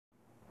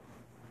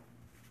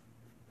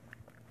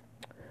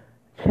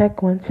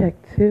Check one, check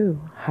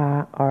two.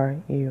 How are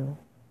you?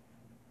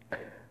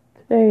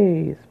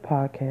 Today's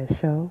podcast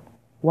show.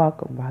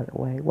 Welcome, by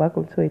the way.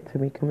 Welcome to a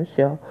Tamika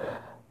Michelle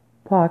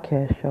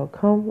podcast show.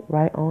 Come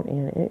right on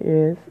in. It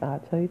is,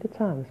 I'll tell you the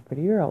time, it's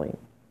pretty early.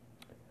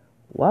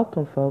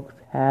 Welcome, folks.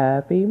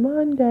 Happy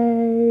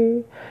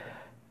Monday.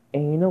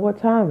 And you know what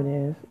time it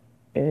is?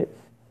 It's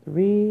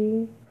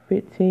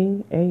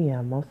 3:15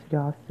 a.m. Most of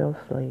y'all still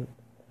asleep.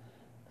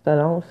 So I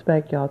don't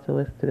expect y'all to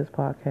listen to this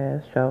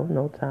podcast show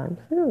no time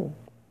soon.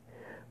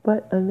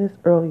 But in this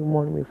early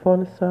morning before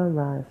the sun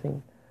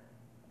rising,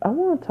 I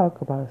want to talk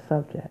about a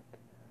subject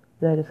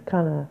that is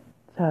kind of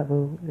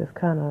taboo, that's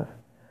kind of,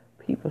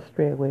 people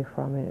stray away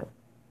from it.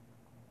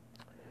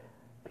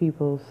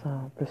 People's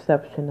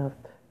perception of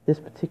this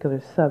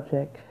particular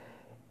subject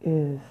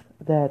is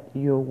that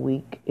you're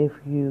weak if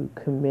you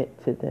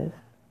commit to this.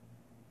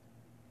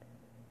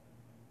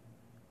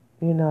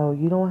 You know,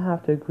 you don't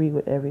have to agree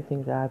with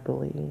everything that I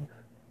believe.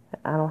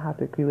 I don't have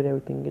to agree with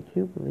everything that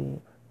you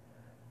believe.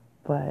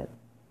 But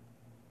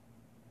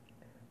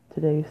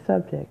today's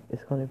subject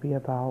is going to be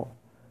about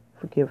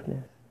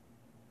forgiveness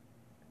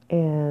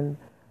and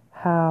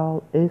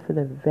how it's an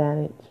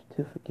advantage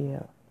to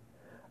forgive.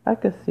 I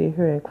could sit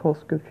here and quote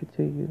scripture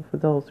to you for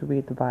those who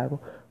read the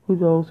Bible, for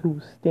those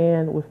who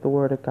stand with the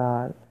Word of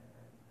God,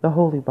 the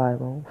Holy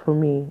Bible. For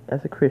me,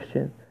 as a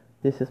Christian,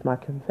 this is my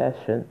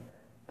confession,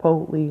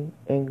 boldly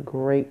and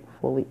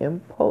gratefully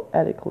and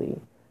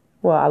poetically.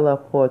 Well, I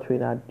love poetry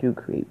and I do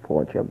create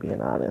poetry, I'm being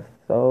honest.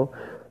 So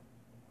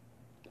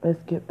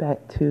let's get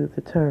back to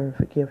the term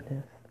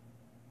forgiveness.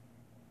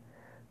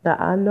 Now,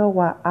 I know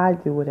why I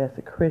do it as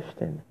a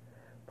Christian,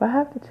 but I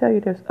have to tell you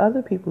there's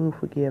other people who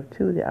forgive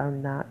too that are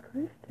not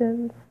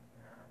Christians.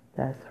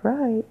 That's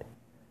right.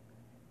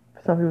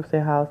 Some people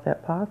say, how is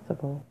that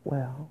possible?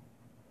 Well,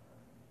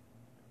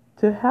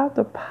 to have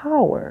the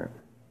power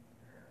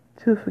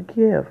to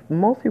forgive,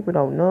 most people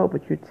don't know,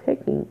 but you're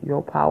taking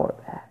your power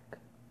back.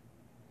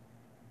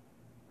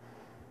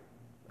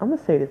 I'm going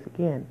to say this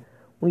again.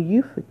 When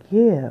you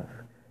forgive,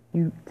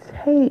 you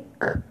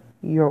take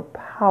your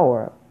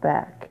power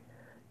back.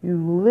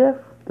 You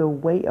lift the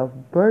weight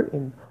of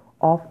burden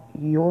off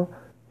your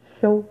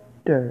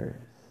shoulders.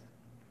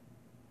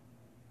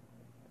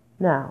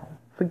 Now,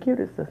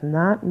 forgiveness does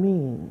not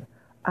mean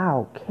I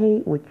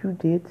okay what you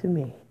did to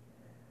me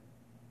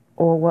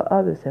or what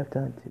others have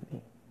done to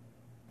me.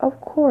 Of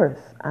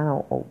course, I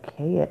don't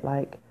okay it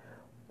like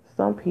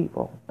some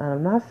people, and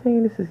I'm not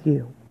saying this is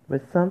you,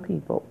 but some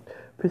people,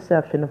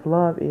 perception of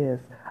love is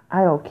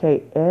I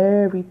okay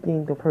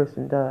everything the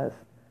person does.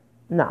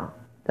 No,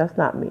 that's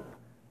not me.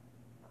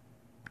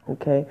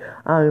 Okay,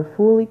 I'm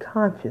fully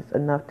conscious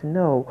enough to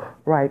know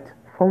right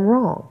from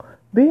wrong.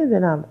 Being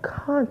that I'm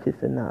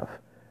conscious enough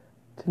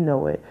to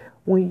know it,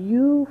 when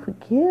you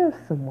forgive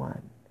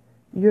someone,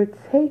 you're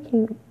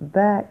taking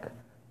back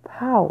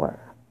power.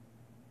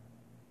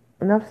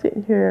 And I'm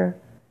sitting here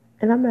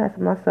and I'm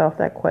asking myself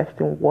that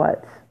question,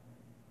 what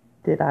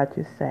did I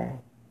just say?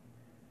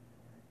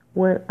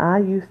 When I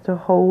used to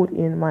hold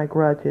in my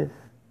grudges,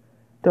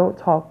 don't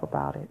talk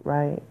about it,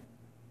 right?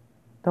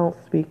 Don't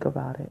speak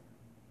about it.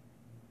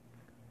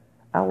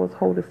 I was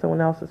holding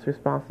someone else's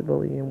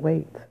responsibility and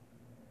weight.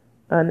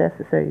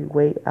 Unnecessary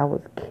weight I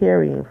was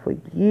carrying for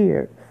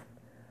years.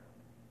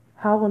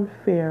 How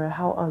unfair and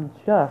how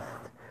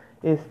unjust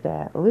is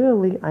that?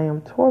 Literally, I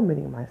am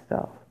tormenting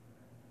myself.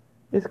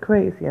 It's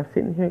crazy. I'm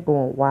sitting here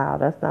going, wow,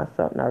 that's not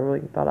something I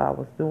really thought I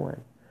was doing.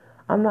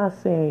 I'm not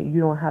saying you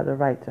don't have the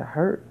right to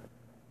hurt.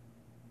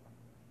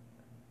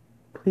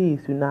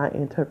 Please do not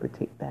interpret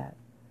that.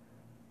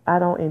 I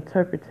don't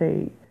interpret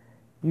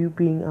you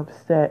being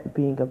upset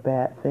being a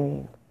bad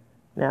thing.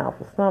 Now,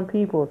 for some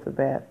people, it's a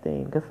bad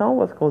thing. Because some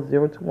of us go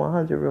 0 to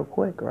 100 real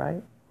quick,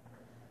 right?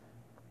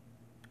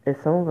 And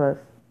some of us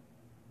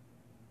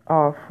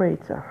are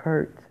afraid to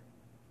hurt.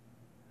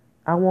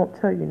 I won't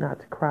tell you not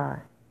to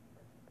cry.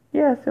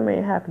 Yes, it may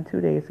have happened 2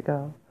 days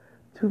ago,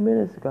 2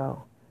 minutes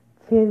ago,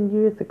 10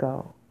 years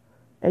ago,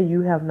 and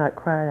you have not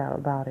cried out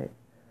about it.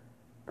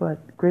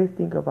 But the great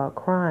thing about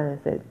crying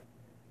is that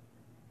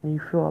you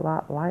feel a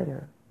lot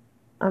lighter.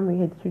 I mean,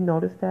 did you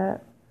notice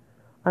that?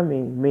 I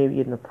mean, maybe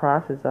in the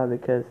process of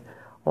it, because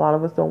a lot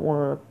of us we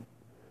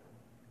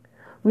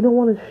don't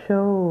want to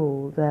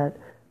show that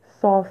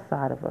soft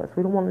side of us.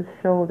 We don't want to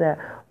show that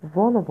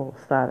vulnerable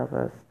side of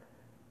us.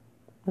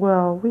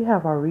 Well, we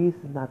have our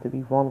reasons not to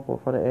be vulnerable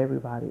for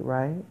everybody,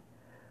 right?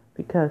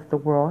 Because the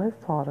world has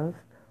taught us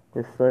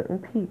with certain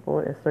people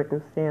and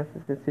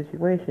circumstances and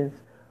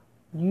situations,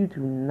 you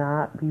do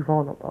not be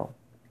vulnerable.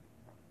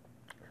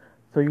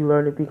 So you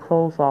learn to be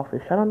closed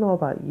offish. I don't know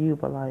about you,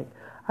 but I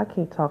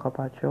can't talk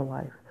about your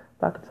life,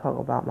 but I can talk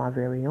about my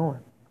very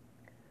own.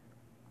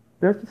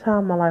 There's a time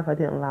in my life I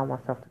didn't allow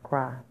myself to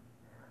cry.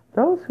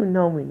 Those who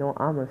know me know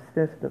I'm a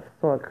sensitive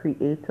sort,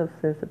 creative,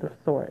 sensitive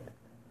sort.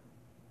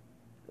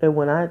 And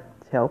when I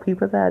tell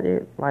people that,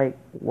 it's like,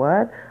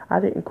 what? I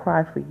didn't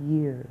cry for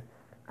years.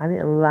 I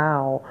didn't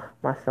allow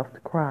myself to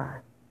cry.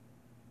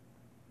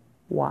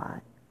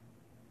 Why?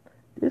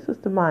 This was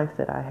the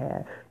mindset I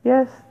had.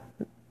 Yes,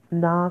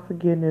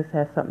 Non-forgiveness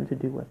has something to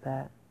do with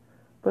that.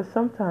 But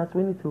sometimes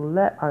we need to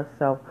let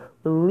ourselves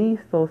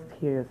release those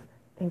tears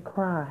and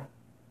cry.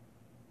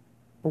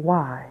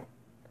 Why?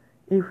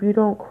 If you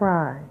don't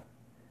cry,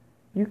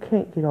 you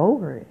can't get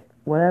over it.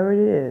 Whatever it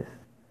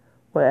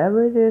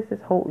is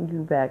that's holding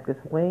you back,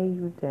 that's weighing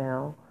you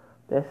down,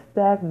 that's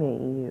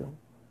stagnating you.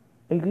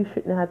 And you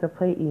shouldn't have to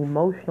play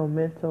emotional,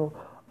 mental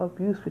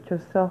abuse with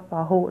yourself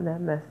by holding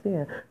that mess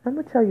in. I'm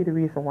going to tell you the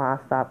reason why I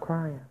stopped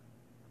crying.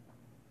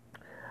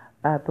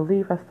 I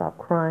believe I stopped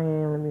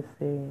crying, let me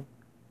see,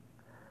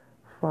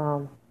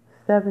 from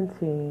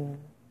 17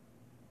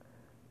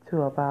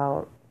 to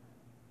about,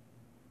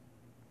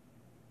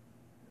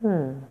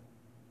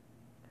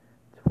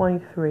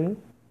 23.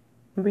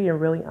 I'm being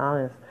really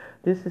honest.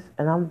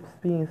 And I'm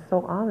being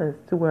so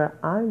honest to where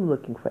I'm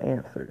looking for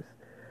answers.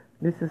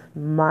 This is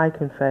my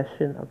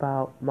confession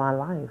about my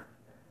life.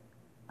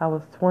 I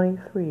was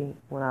 23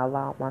 when I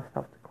allowed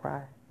myself to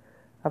cry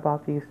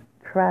about these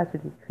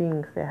tragedy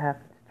things that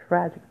happened,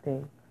 tragic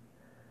things.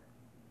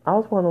 I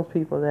was one of those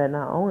people that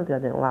not only did I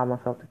didn't allow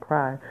myself to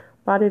cry,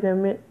 but I didn't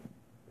admit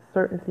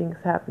certain things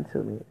happened to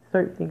me.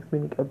 Certain things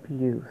meaning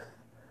abuse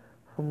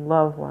from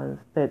loved ones,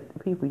 that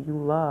people you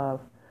love.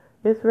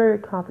 It's very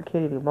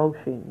complicated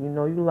emotion. You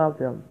know you love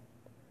them,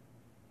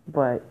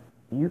 but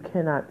you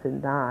cannot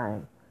deny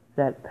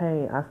that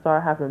pain. I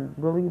started having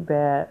really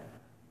bad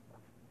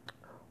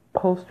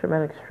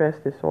post-traumatic stress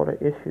disorder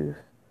issues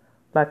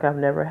like I've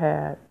never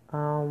had.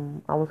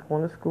 I was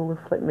going to school in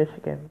Flint,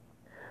 Michigan.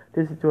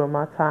 This is during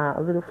my time. I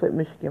lived in Flint,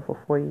 Michigan for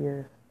 4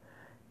 years.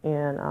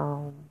 And,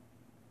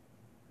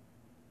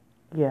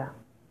 yeah.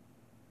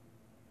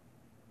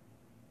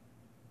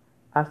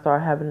 I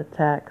started having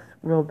attacks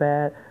real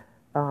bad.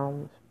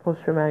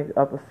 Post-traumatic,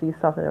 see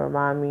something that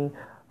reminded me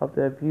of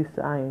the abuse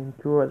that I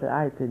endured, that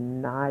I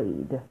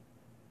denied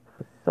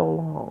for so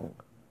long.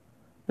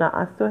 Now,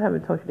 I still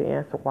haven't told you the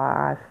answer why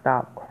I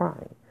stopped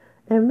crying.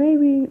 And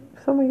maybe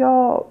some of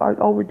y'all are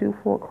overdue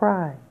for a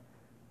cry.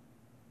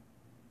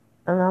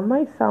 And I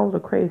might sound a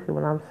little crazy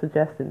when I'm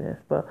suggesting this,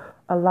 but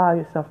allow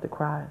yourself to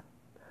cry.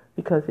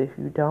 Because if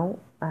you don't,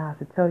 I have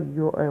to tell you,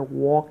 you're a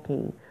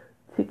walking,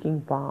 ticking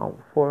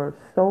bomb for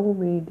so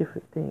many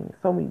different things,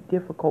 so many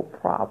difficult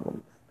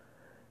problems.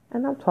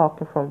 And I'm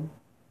talking from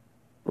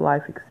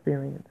life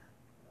experience.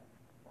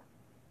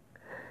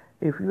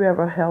 If you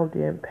ever held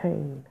in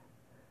pain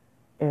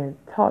and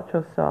taught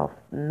yourself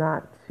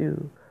not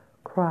to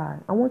cry,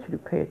 I want you to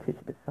pay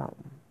attention to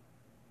something.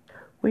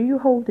 When you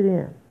hold it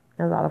in,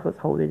 and a lot of us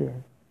hold it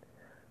in,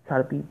 try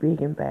to be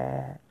big and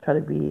bad, try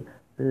to be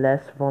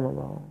less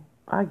vulnerable.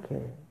 I get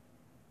it.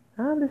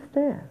 I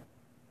understand.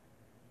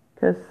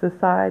 Because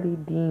society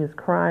deems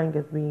crying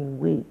as being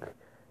weak.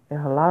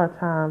 And a lot of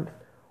times,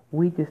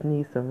 we just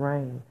need some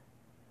rain.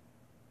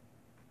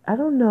 I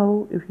don't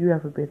know if you've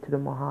ever been to the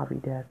Mojave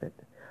Desert,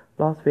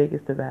 Las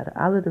Vegas, Nevada.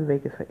 I lived in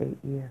Vegas for 8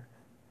 years.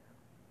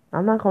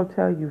 I'm not going to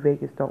tell you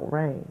Vegas don't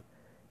rain.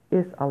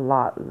 It's a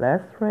lot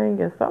less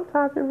rain, and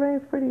sometimes it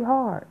rains pretty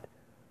hard.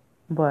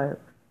 But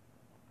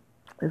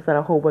it's not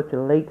a whole bunch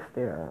of lakes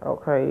there,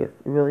 okay? It's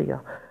really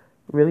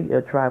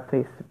a dry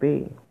place to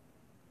be.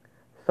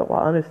 So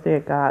I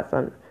understand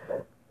God's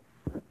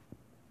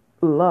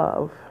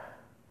love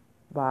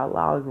by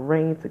allowing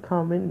rain to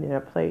come in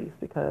their place,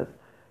 because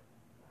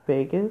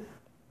Vegas,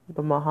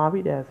 the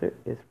Mojave Desert,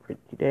 is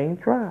pretty dang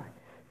dry.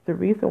 The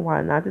reason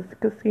why, not just the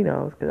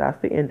casinos, because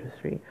that's the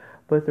industry,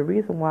 but the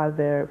reason why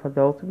for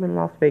those who've been in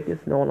Las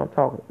Vegas know what I'm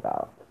talking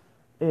about.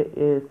 It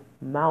is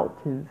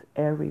mountains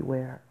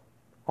everywhere,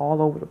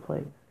 all over the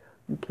place.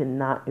 You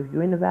cannot, if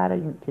you're in Nevada,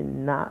 you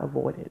cannot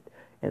avoid it.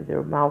 And there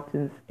are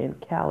mountains in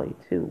Cali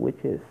too,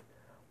 which is,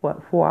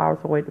 4 hours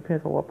away,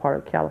 depends on what part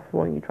of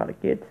California you try to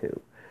get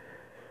to.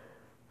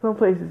 Some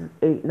places is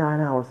 8, 9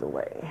 hours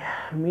away.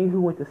 Me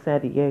who went to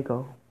San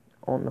Diego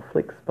on the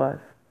FlixBus,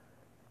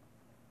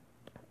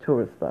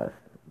 tourist bus.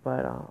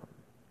 But,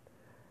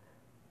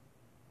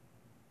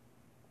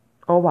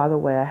 oh, by the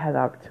way, I had the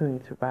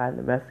opportunity to ride in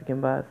the Mexican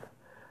bus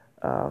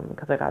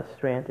because I got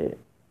stranded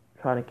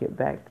trying to get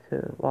back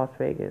to Las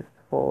Vegas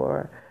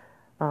for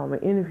an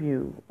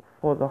interview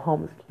for the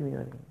homeless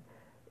community.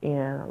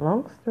 And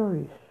long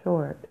story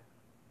short,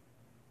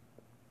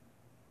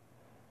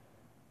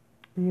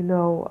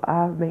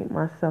 I've made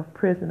myself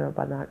prisoner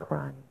by not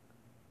crying.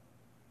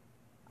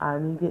 I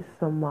needed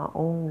some of my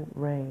own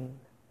rain.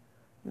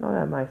 I know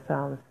that might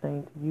sound the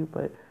same to you,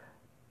 but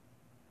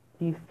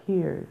these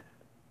tears,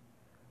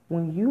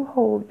 when you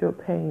hold your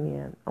pain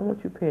in, I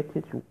want you to pay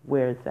attention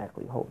where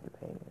exactly you hold the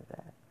pain is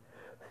at.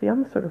 See,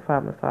 I'm a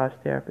certified massage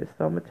therapist,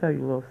 so I'm going to tell you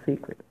a little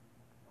secret.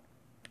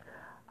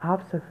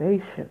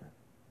 Observation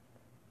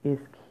is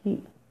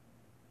key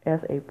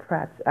as a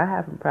practice. I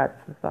haven't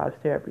practiced massage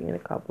therapy in a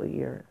couple of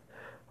years.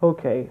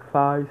 Okay,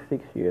 5,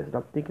 6 years, and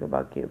I'm thinking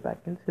about getting back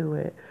into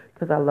it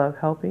because I love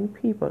helping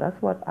people.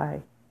 That's what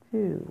I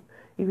do.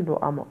 Even though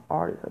I'm an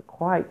artist, a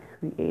quite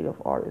creative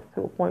artist,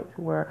 to a point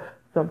to where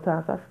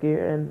sometimes I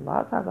scare and a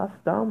lot of times I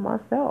stun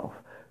myself.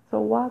 So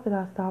why did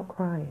I stop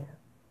crying?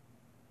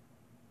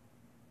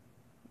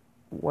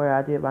 Where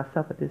I did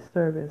myself a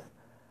disservice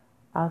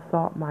I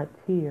thought my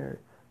tears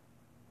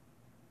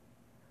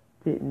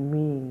didn't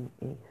mean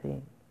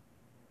anything.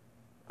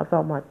 I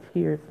thought my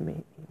tears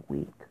made me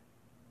weak.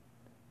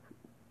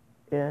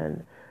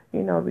 And, be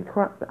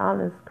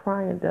honest,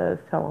 crying does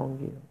tell on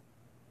you.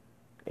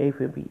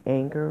 If it be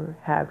anger,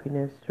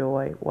 happiness,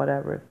 joy,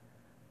 whatever.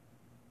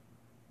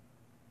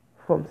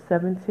 From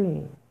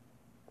 17,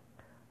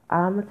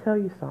 I'm going to tell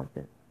you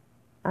something.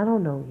 I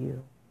don't know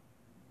you.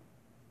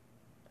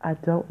 I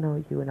don't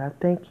know you. And I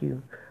thank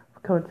you for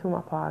coming to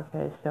my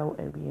podcast show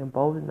and being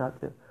bold enough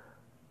to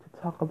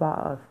talk about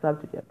a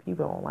subject that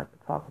people don't like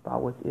to talk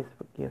about, which is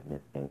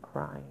forgiveness and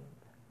crying.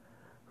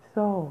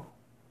 So,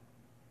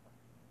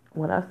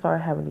 when I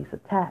started having these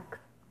attacks,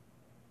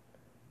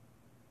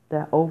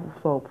 that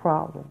overflow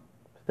problem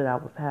that I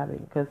was having,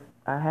 because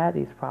I had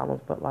these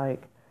problems, but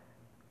like,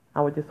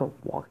 I was just a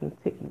walking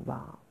ticking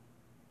bomb.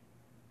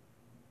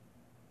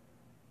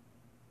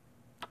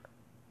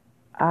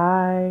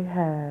 I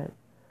had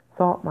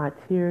thought my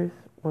tears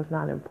was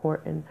not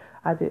important.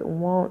 I didn't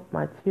want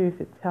my tears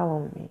to tell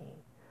on me,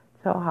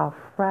 tell how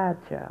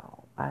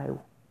fragile I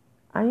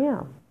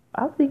am.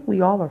 I think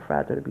we all are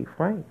fragile, to be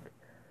frank.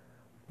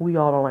 We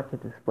all don't like to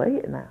display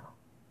it now,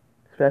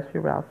 especially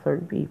around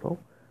certain people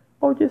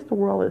or just the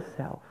world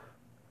itself.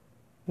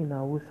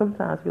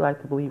 Sometimes we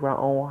like to believe our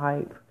own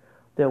hype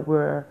that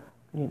we're,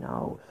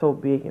 so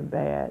big and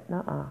bad.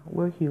 Nuh-uh,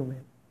 we're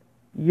human.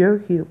 You're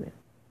human,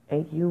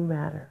 and you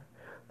matter.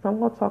 So I'm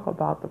going to talk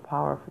about the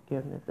power of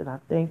forgiveness, and I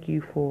thank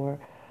you for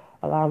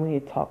allowing me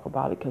to talk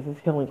about it because it's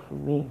healing for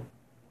me.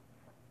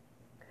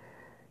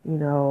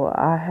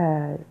 I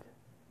had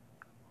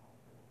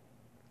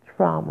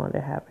trauma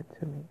that happened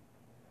to me.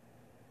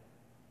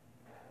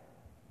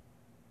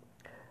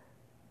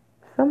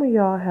 Some of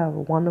y'all have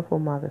wonderful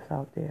mothers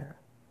out there,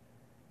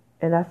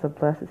 and that's a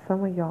blessing.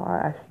 Some of y'all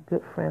are actually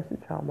good friends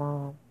with your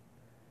mom.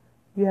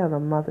 You have a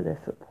mother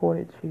that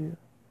supported you,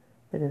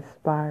 that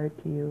inspired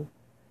you,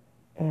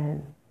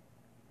 and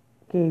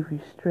gave you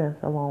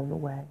strength along the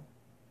way.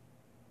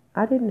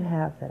 I didn't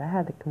have that. I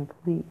had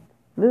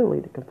literally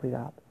the complete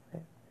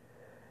opposite.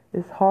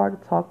 It's hard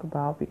to talk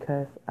about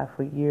because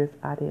for years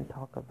I didn't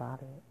talk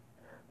about it.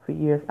 For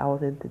years I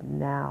was in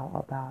denial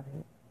about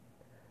it.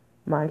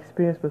 My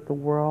experience with the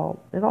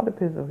world, it all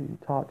depends on who you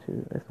talk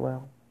to as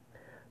well,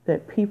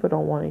 that people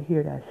don't want to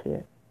hear that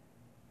shit.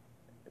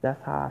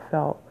 That's how I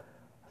felt.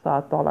 So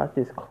I thought I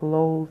just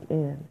closed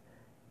in.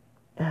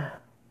 I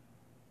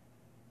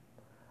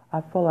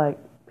feel like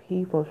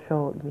people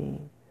showed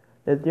me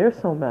that they're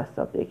so messed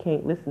up they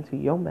can't listen to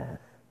your mess.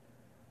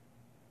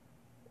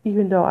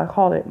 Even though I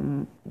call it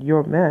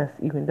your mess,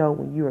 even though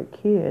when you're a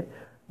kid,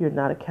 you're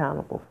not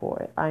accountable for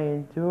it. I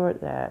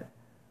endured that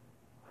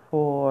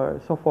for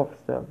so far as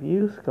the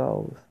abuse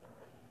goes.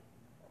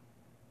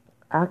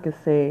 I could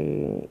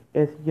say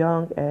as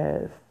young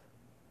as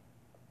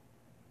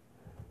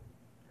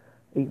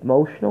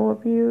emotional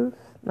abuse.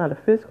 Now the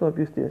physical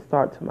abuse didn't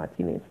start to my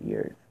teenage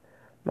years.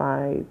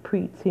 My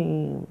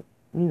preteen,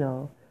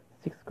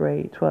 6th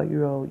grade,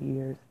 12-year-old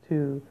years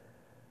to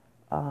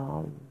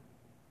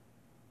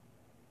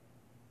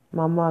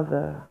my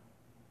mother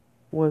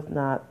was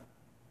not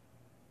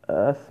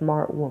a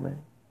smart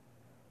woman.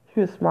 She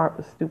was smart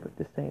but stupid at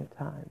the same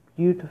time.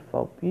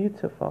 Beautiful,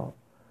 beautiful.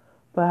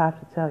 But I have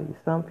to tell you,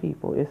 some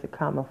people, it's a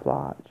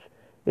camouflage.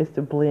 It's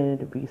to blend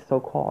to be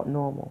so-called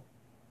normal.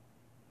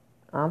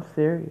 I'm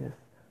serious.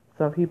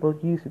 Some people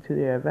use it to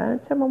their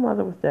advantage, and my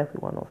mother was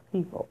definitely one of those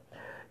people.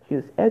 She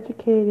was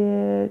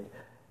educated.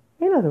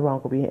 Ain't nothing wrong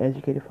with being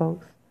educated,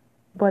 folks.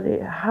 But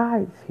it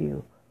hides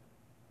you.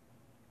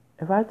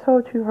 If I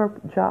told you her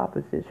job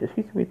position,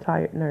 she's a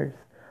retired nurse,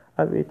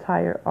 a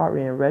retired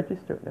RN,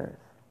 registered nurse.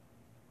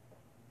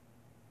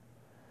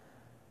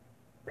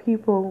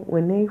 People,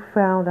 when they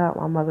found out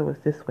my mother was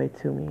this way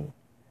to me,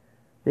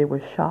 they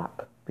were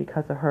shocked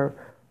because of her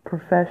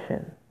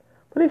profession.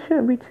 But they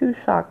shouldn't be too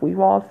shocked. We've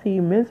all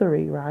seen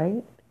Misery, right?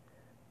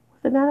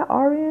 Was it not an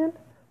RN?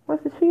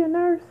 Wasn't she a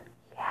nurse?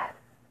 Yes.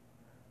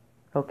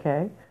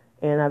 Okay.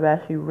 And I've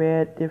actually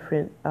read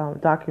different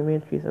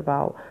documentaries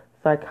about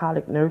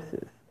psychotic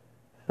nurses.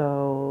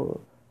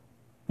 So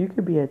you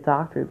could be a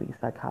doctor and be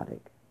psychotic.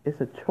 It's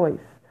a choice.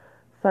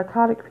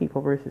 Psychotic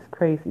people versus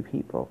crazy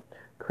people.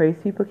 Crazy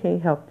people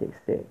can't help they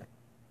sick.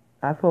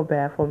 I feel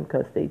bad for them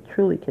because they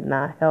truly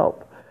cannot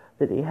help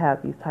that they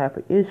have these type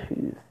of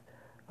issues.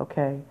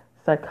 Okay?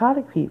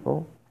 Psychotic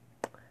people,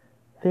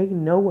 they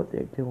know what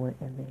they're doing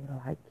and they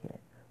like it.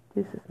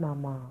 This is my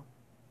mom.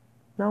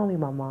 Not only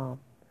my mom.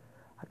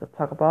 I could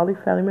talk about all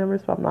these family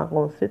members, but I'm not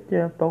going to sit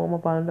there and throw them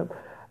up under the...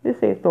 They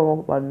say throw them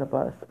up under the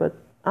bus, but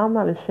I'm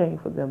not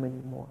ashamed for them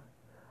anymore.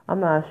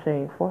 I'm not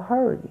ashamed for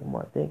her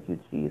anymore. Thank you,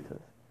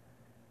 Jesus.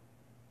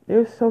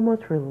 There's so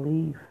much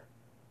relief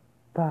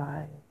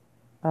by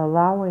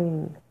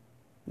allowing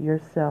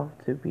yourself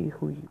to be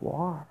who you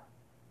are.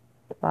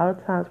 A lot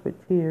of times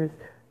with tears,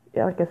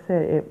 like I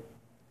said,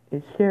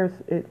 it sheds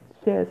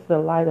the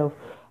light of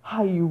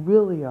how you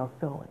really are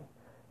feeling.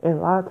 And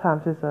a lot of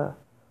times it's a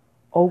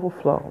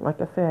overflow.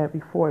 Like I said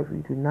before, if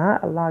you do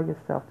not allow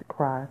yourself to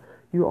cry,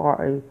 you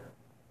are a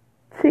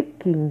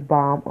ticking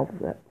bomb of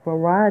a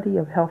variety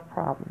of health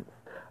problems.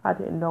 I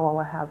didn't know I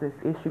would have this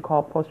issue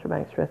called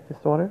post-traumatic stress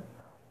disorder.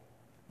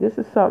 This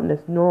is something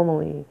that's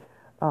normally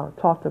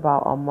talked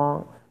about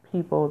amongst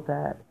people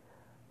that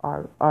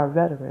are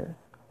veterans.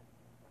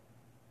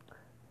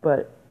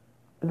 But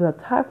the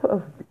type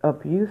of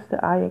abuse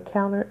that I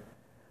encountered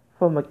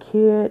from a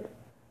kid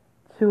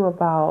to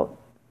about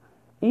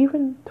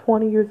even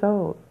 20 years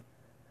old.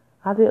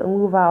 I didn't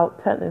move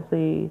out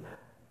technically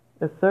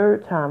the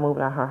third time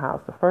moving out her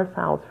house. The first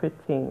time I was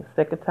 15,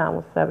 second time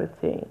was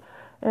 17,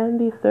 and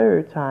the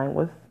third time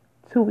was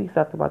 2 weeks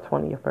after my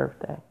 20th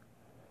birthday.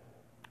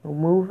 We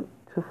moved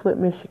to Flint,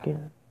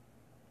 Michigan.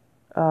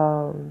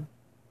 Um,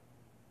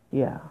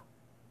 yeah,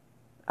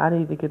 I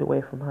need to get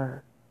away from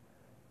her.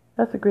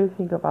 That's the great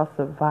thing about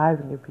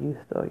surviving abuse,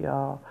 though,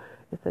 y'all,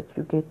 is that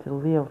you get to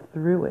live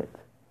through it.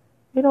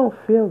 It don't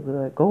feel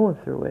good going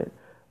through it,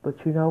 but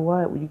you know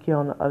what? When you get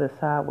on the other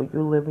side where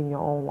you're living your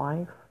own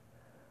life,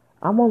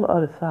 I'm on the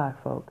other side,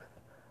 folks.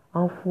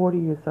 I'm 40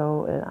 years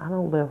old and I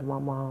don't live with my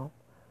mom.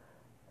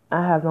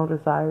 I have no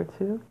desire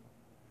to,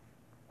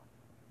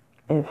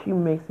 and she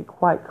makes it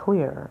quite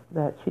clear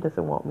that she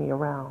doesn't want me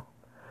around.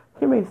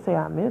 She may say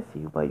I miss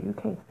you, but you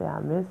can't say I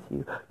miss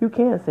you. You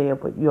can say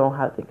it, but you don't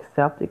have to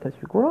accept it because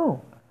you're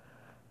grown.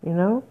 You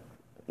know,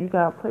 you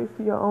got a place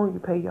of your own. You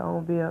pay your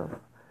own bills.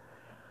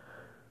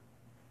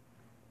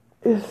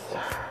 It's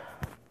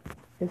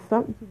it's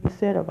something to be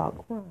said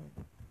about crime.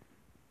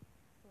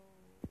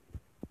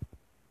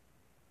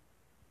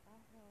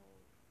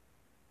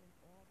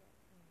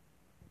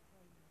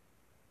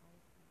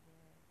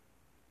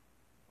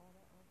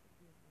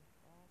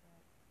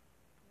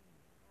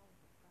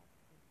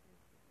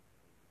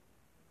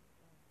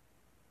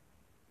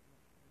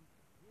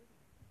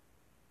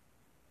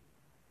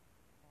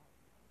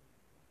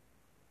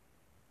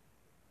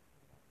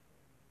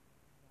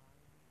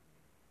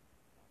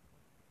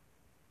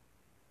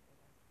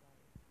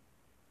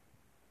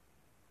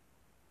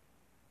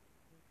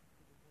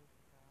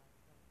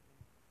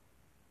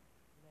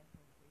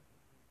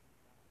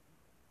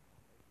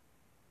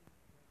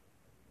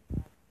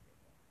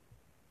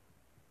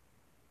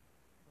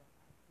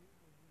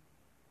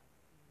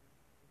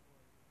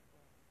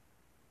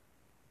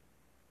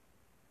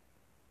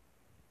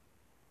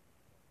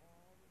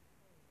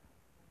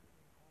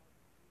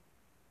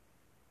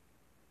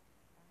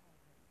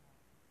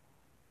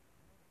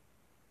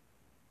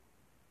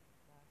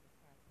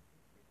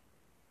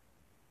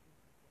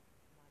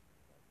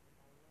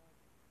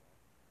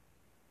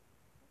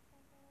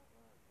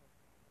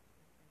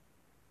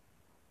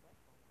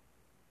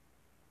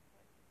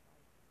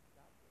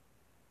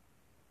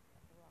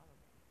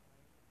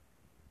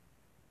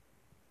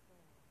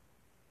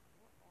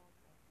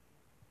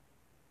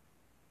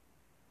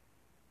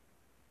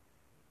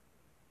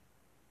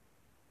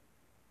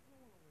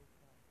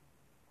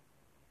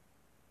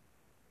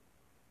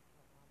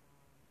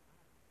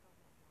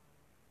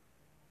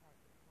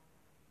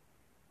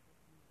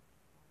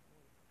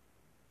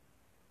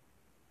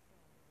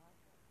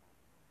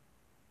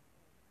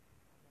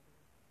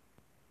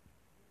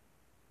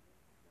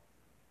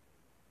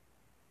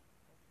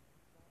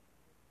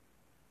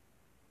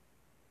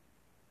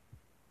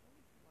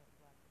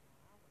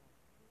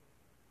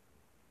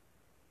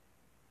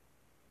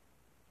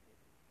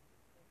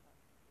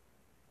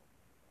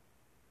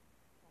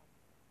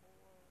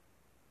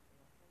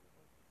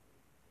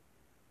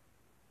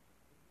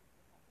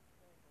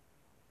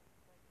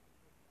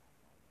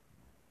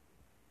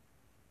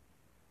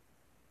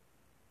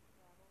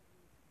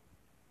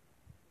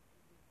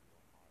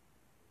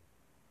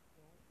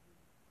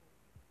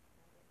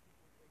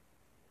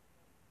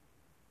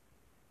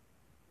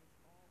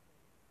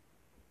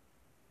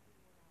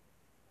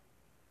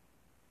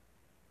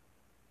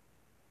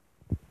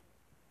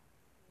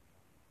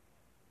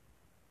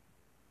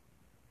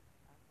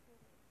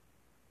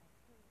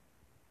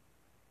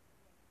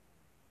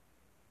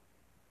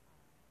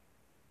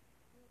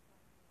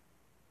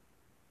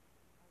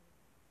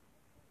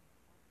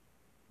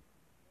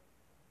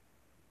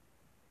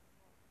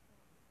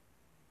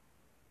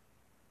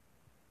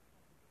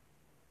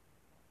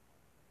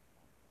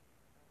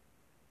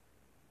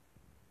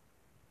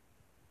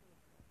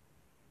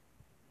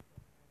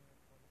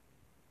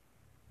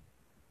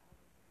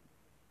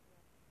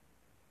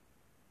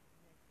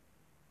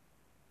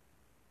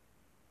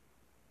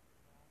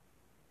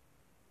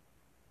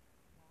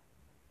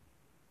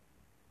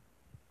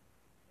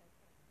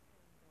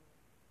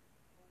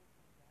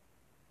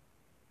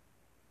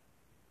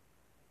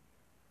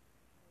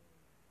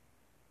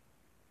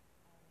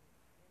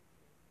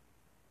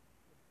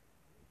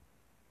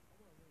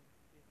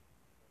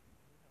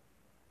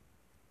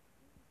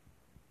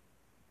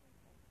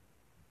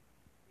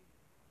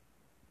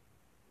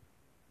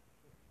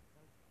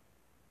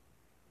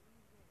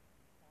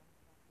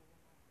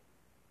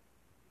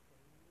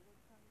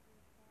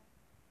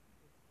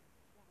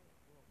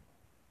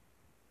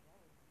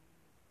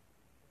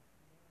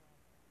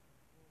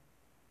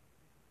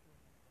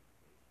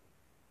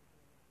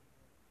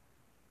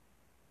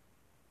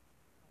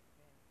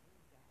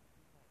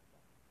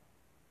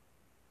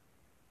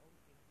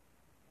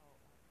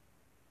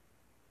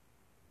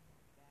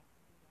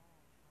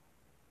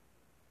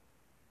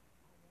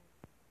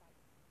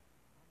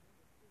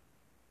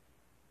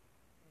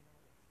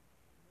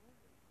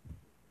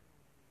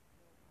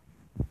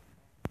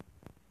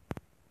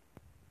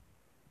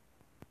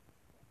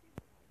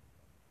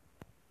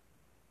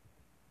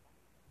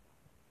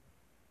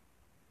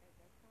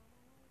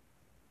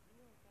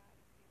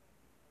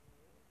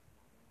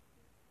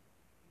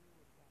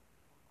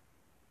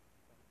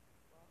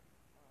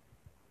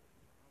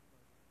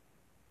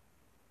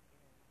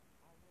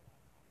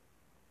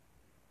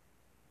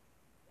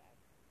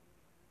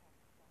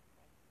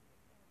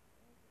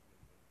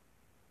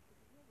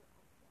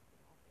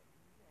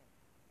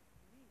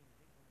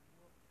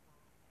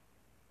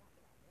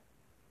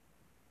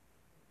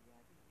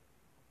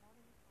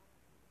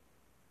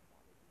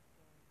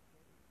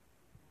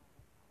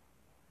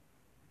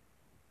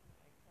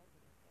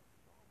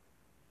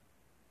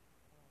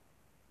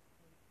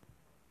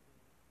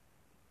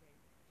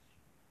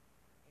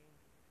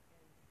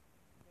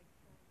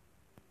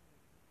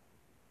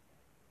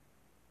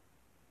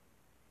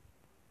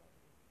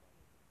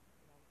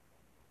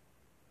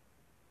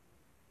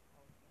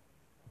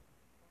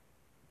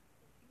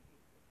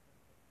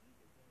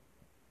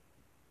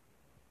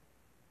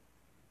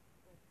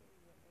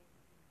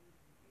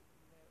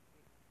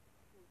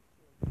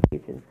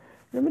 religion.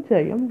 Let me tell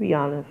you, I'm gonna be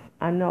honest.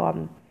 I know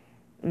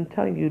I'm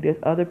telling you, there's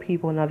other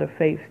people in other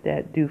faiths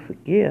that do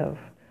forgive.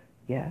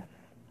 Yes,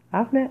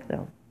 I've met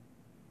them.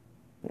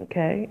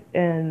 Okay,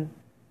 and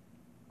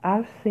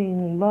I've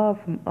seen love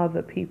from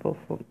other people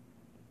from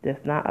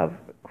that's not of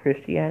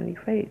Christianity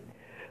faith.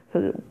 So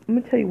let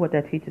me tell you what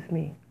that teaches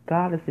me.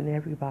 God is in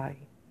everybody.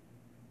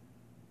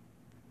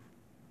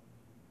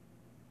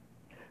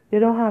 You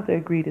don't have to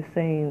agree the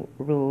same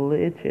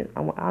religion.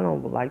 I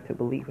don't like to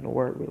believe in the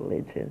word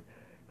religion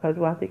because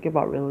when I think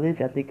about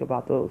religion, I think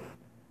about those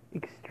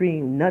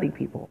extreme nutty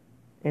people,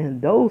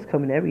 and those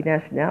come in every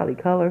nationality,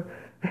 color,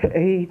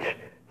 age,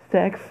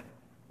 sex.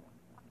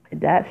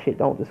 That shit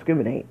don't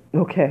discriminate.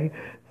 Okay,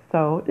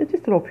 so it's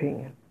just an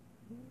opinion.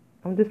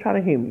 I'm just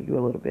trying to humor you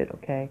a little bit.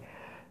 Okay,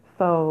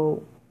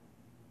 so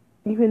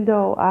even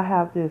though I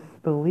have this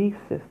belief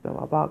system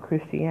about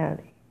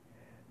Christianity,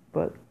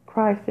 but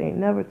Christ ain't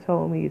never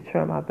told me to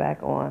turn my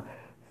back on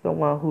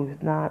someone who's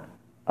not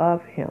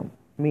of Him,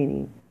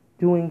 meaning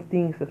doing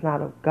things that's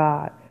not of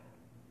God.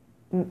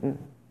 Mm-mm.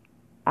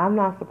 I'm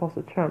not supposed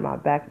to turn my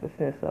back in the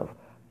sense of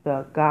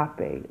the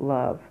agape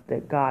love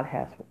that God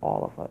has for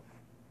all of us.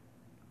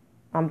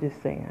 I'm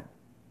just saying.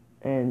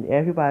 And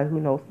everybody who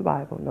knows the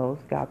Bible knows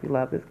agape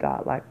love is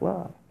God-like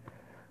love.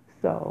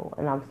 So,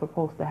 and I'm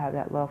supposed to have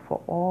that love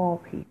for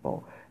all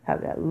people,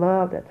 have that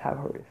love, that type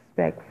of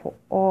respect for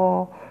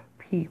all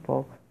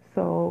people.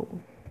 So,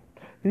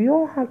 you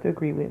don't have to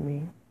agree with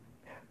me.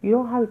 You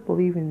don't have to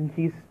believe in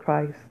Jesus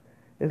Christ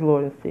as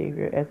Lord and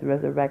Savior, as the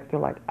resurrector,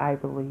 like I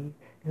believe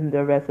in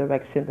the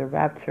resurrection, the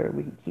rapture.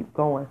 We can keep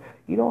going.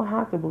 You don't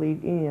have to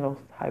believe any of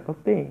those type of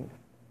things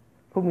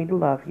for me to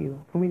love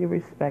you, for me to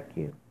respect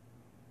you,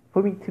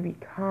 for me to be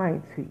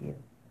kind to you.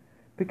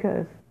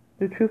 Because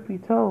the truth be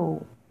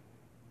told,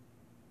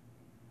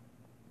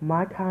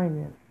 my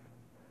kindness,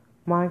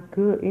 my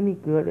good, any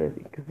good that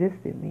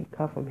exists in me,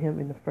 come from Him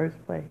in the first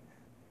place.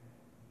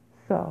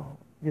 So,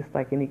 just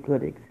like any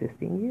good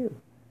exists in you,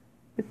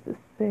 it's the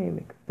same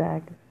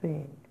exact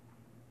thing.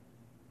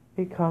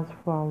 It comes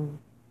from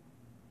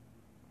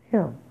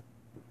Him.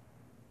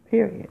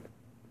 Period.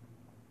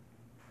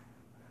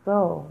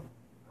 So,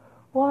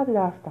 why did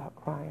I stop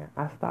crying?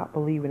 I stopped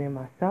believing in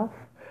myself.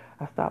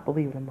 I stopped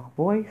believing in my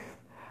voice.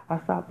 I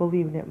stopped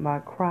believing that my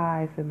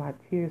cries and my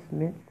tears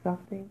meant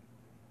something.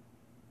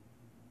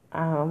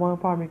 One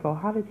part of me go,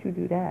 how did you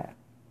do that?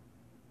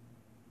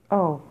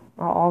 Oh,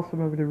 I also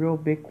remember the real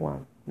big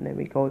one. Let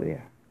me go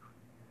there.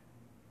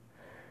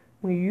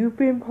 When you've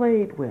been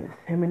played with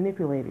and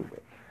manipulated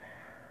with,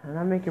 and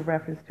I'm making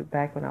reference to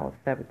back when I was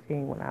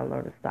 17 when I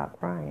learned to stop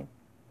crying.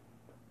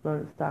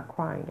 Learned to stop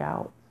crying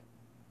out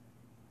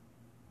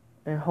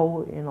and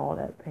hold in all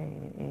that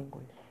pain and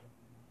anguish.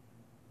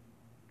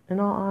 In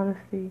all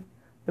honesty,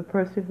 the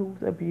person who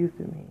was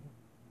abusing me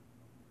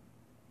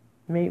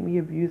made me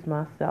abuse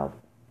myself.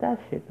 That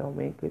shit don't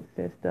make good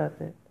sense, does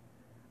it?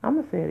 I'm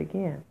going to say it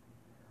again.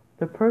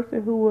 The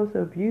person who was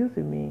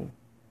abusing me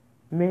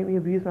made me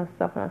abuse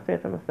myself, and I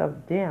said to myself,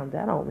 damn,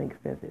 that don't make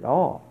sense at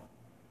all.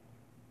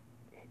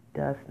 It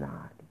does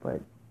not,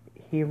 but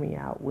hear me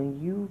out.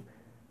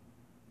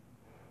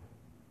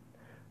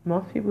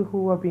 Most people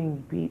who are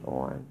being beat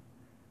on,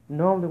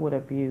 normally with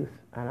abuse,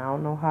 and I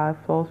don't know how it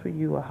flows for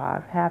you or how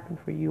it happened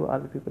for you or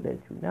other people that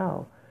you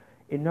know,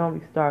 it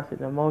normally starts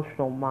with an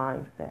emotional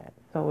mindset.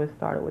 So it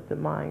started with the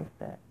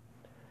mindset.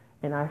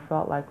 And I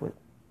felt like with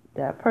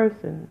that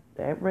person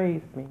that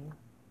raised me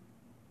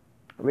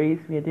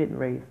or didn't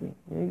raise me,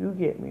 you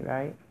get me,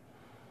 right?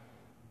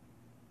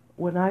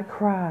 When I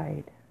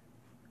cried,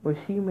 what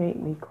she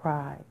made me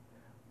cry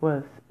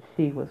was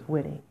she was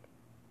winning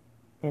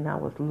and I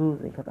was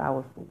losing because I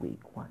was the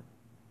weak one.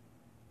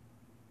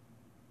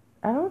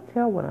 I don't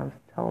tell what I'm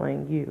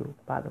telling you,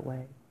 by the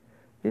way.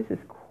 This is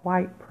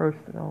quite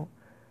personal,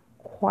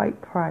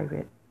 quite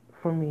private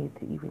for me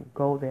to even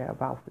go there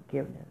about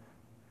forgiveness.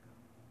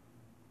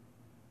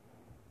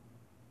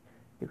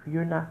 If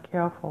you're not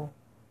careful,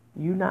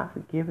 you not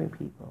forgiving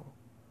people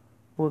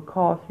will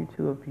cause you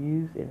to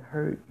abuse and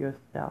hurt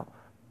yourself.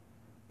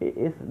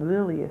 It's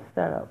literally a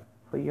setup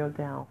for your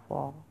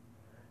downfall.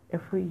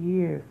 And for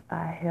years,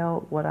 I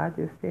held what I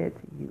just said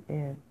to you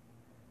in.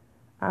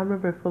 I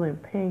remember feeling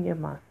pain in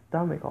my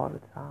stomach all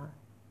the time.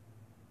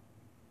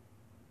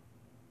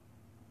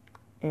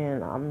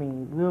 And I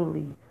mean,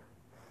 literally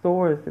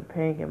sores and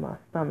pain in my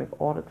stomach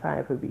all the time.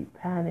 If it be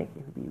panic,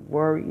 if it be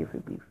worry, if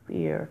it be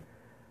fear.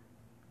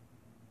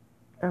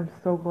 I'm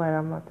so glad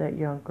I'm not that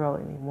young girl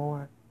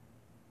anymore.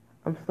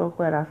 I'm so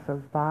glad I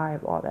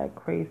survived all that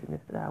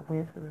craziness that I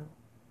went through,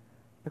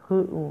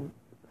 including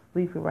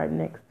sleeping right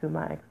next to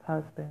my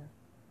ex-husband,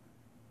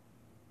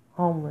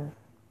 homeless.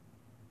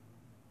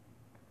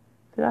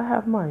 Did I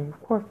have money? Of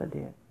course I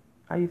did.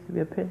 I used to be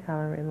a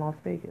penhandler in Las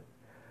Vegas.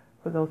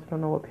 For those who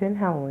don't know what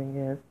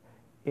penhandling is,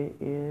 it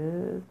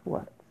is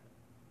what?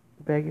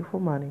 Begging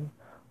for money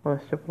on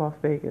a strip of Las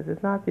Vegas.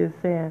 It's not just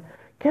saying,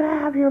 can I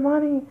have your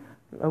money?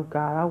 Oh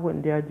God, I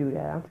wouldn't dare do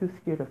that. I'm too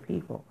scared of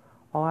people.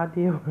 All I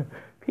did was,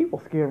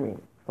 people scare me.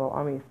 So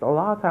a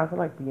lot of times I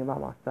like being by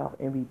myself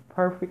and be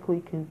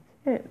perfectly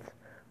content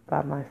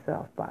by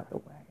myself, by the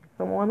way.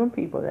 So I'm one of them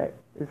people that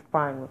is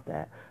fine with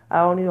that. I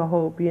don't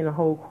need be in a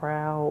whole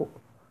crowd,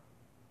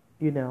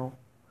 you know,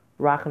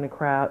 rocking the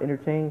crowd,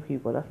 entertaining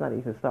people. That's not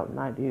even something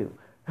I do.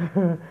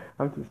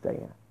 I'm just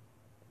saying.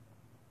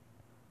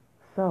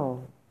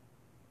 So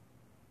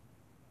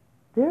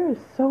there is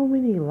so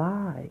many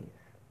lies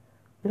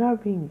that are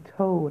being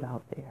told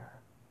out there.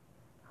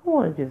 I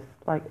want to just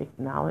like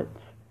acknowledge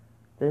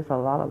there's a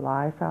lot of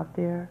lies out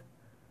there,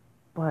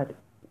 but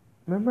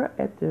remember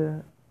at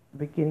the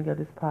beginning of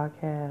this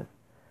podcast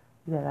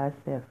that I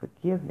said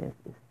forgiveness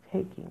is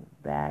taking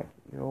back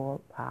your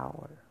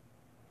power.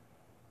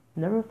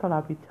 Never thought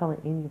I'd be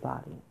telling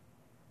anybody.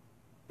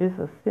 It's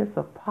a sense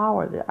of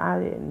power that I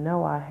didn't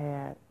know I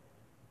had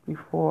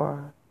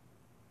before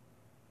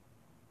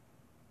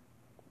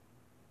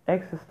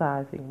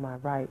exercising my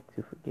right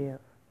to forgive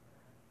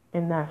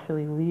and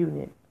actually leaving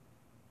it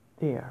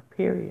there,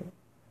 period.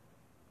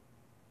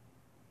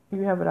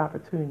 You have an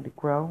opportunity to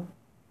grow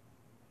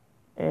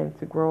and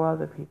to grow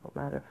other people,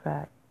 matter of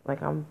fact.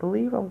 Like I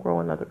believe I'm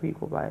growing other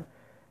people by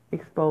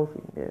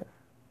exposing this.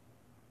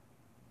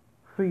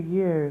 For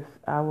years,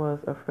 I was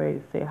afraid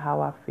to say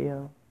how I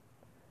feel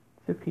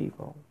to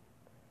people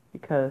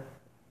because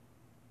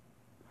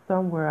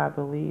somewhere I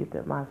believed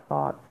that my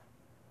thoughts,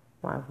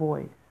 my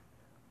voice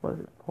was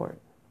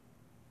important.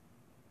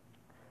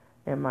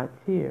 And my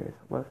tears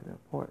wasn't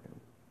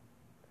important.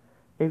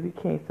 It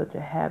became such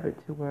a habit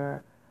to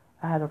where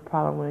I had a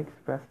problem with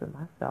expressing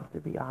myself, to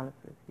be honest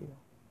with you.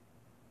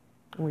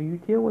 When you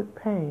deal with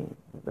pain,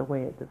 the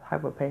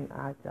type of pain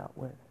I dealt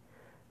with,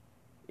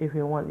 if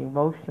you want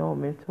emotional,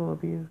 mental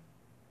abuse,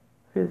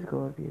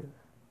 physical abuse,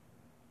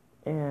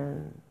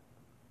 and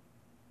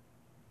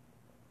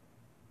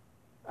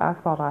I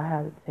thought I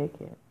had to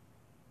take it.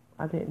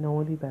 I didn't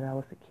know any better. I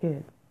was a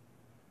kid.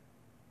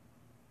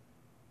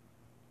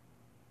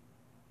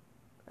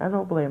 I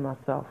don't blame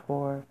myself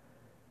for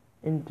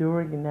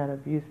enduring that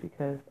abuse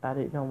because I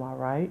didn't know my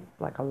rights.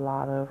 Like a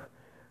lot of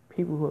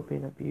people who have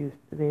been abused,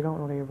 they don't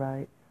know their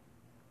rights.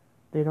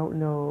 They don't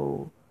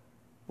know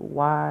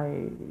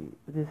why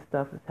this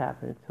stuff is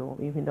happening to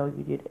them, even though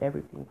you did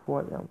everything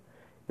for them.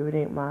 If it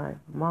ain't my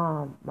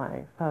mom, my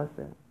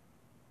ex-husband.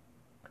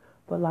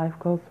 But life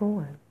goes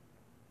on.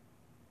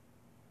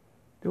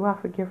 Do I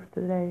forgive her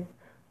today?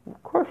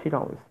 Of course you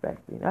don't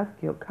respect me. That's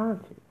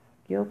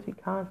guilty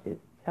conscience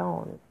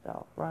telling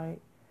itself, right?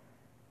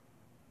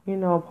 You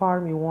know,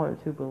 part of me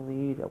wanted to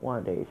believe that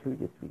one day she would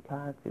just be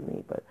kind to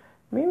me, but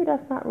maybe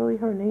that's not really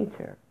her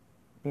nature,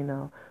 you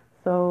know.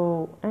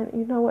 So, and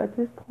you know, at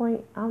this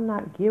point, I'm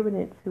not giving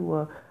it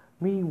to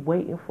me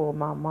waiting for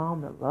my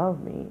mom to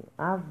love me.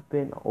 I've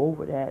been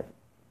over that.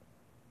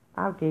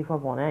 I gave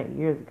up on that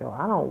years ago.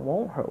 I don't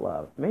want her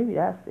love. Maybe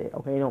that's it.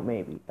 Okay, no,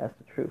 maybe. That's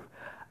the truth.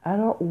 I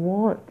don't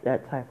want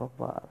that type of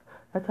love.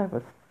 That type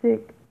of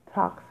sick,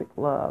 toxic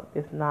love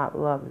is not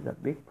love. It's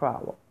a big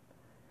problem.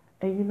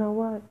 And you know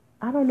what?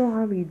 I don't know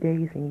how many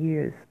days and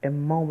years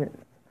and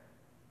moments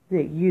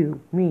that you,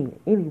 me,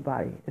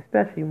 anybody,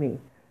 especially me,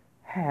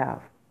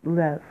 have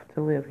left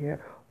to live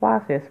here. Why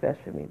I say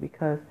especially me?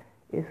 Because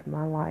it's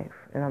my life,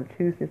 and I'm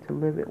choosing to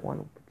live it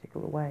one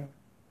particular way.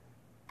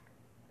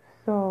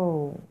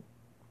 So,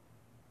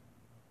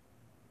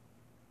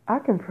 I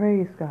can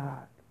praise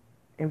God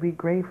and be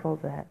grateful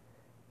that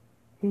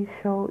He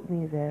showed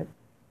me that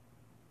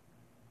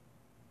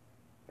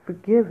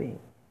forgiving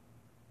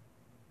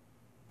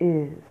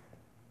is,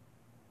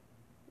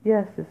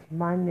 yes, it's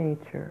my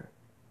nature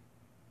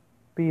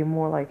being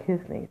more like His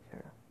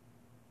nature.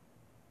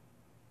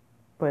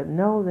 But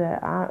know that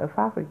if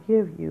I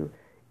forgive you,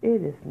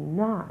 it is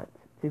not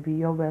to be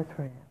your best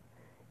friend.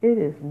 It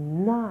is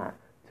not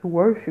to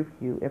worship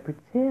you and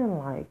pretend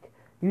like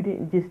you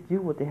didn't just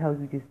do what the hell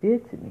you just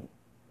did to me.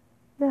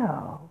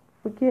 No,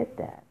 forget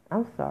that.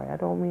 I'm sorry, I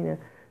don't mean to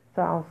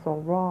sound so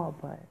raw,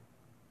 but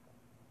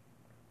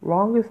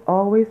wrong is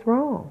always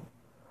wrong.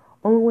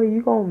 Only way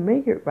you're going to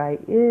make it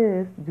right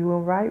is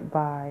doing right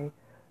by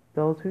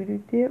those who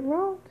you did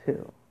wrong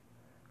to.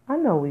 I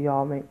know we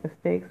all make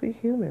mistakes. We're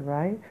human,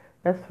 right?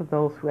 That's for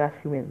those who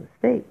actually made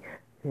a mistake.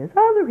 There's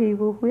other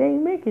people who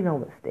ain't making no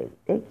mistake.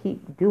 They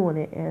keep doing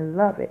it and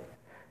love it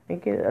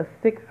and get a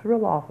sick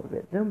thrill off of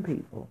it. Them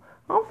people.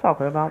 I'm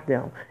talking about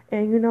them.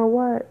 And you know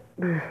what?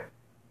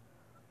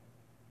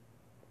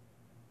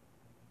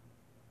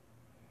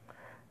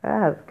 I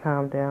have to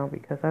calm down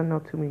because I know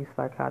too many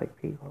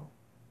psychotic people.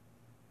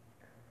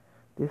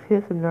 This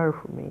hits a nerve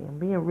for me. I'm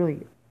being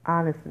really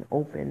honest and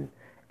open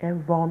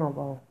and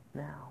vulnerable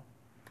now.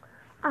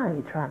 I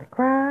ain't trying to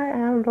cry.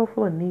 I don't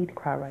feel a need to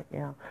cry right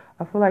now.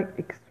 I feel like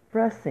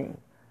expressing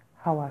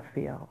how I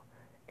feel.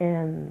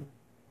 And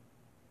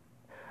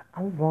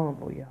I'm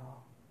vulnerable,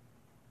 y'all.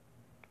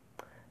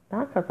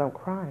 Not because I'm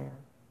crying.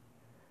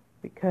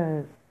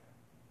 Because,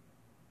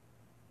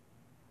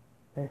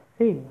 let's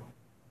see,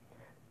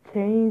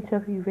 change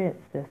of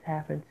events that's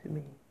happened to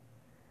me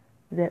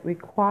that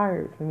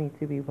requires me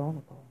to be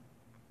vulnerable.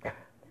 Let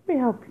me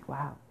help you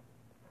out.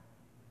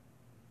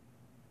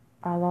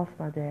 I lost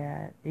my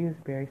dad. He was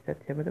buried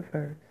September the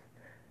 1st.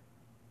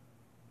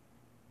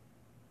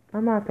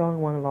 I'm not the only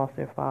one who lost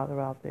their father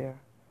out there.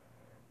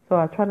 So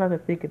I try not to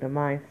think in the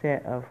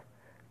mindset of,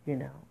 you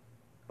know,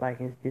 like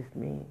it's just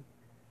me.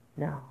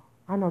 No.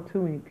 I know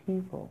too many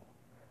people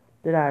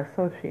that I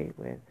associate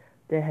with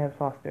that have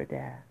lost their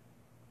dad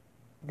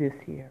this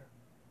year.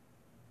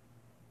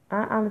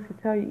 I honestly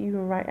tell you,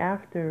 even right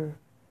after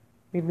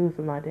me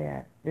losing my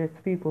dad, there's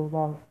people who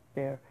lost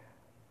their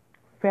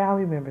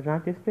family members,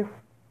 not just their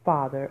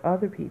father,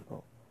 other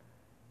people.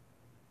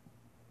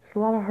 There's a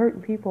lot of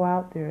hurting people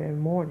out there in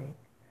mourning.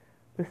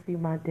 But see,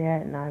 my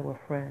dad and I were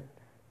friends.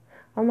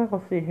 I'm not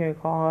going to sit here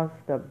and call us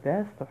the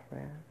best of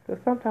friends.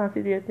 Because sometimes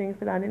he did things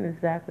that I didn't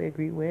exactly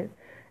agree with.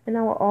 And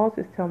I would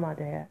always tell my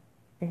dad,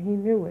 and he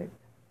knew it,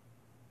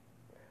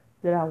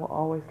 that I will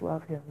always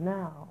love him.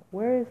 Now,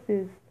 where is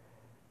this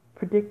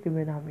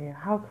predicament I'm in?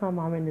 How come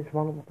I'm in this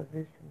vulnerable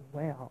position?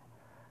 Well,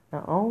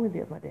 not only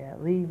did my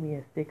dad leave me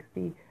at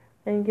 60,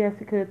 and guess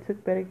he could have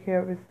took better care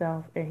of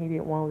himself, and he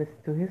didn't want to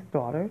listen to his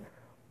daughter.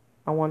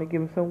 I want to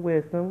give him some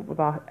wisdom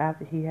about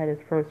after he had his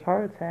first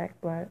heart attack,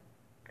 but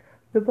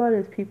the but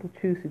is people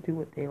choose to do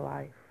what they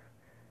like.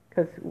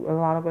 Because a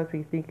lot of us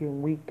be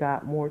thinking we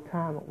got more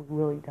time, but we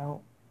really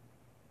don't.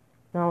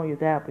 Not only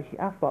that, but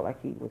I felt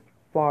like he was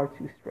far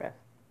too stressed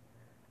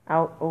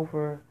out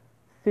over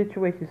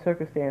situations,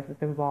 circumstances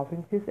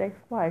involving his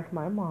ex-wife,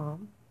 my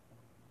mom,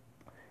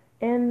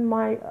 and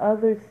my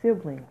other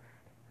siblings.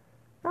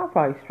 I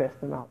probably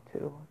stressed them out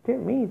too.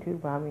 Didn't mean to,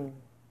 but I mean,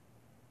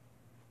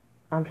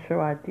 I'm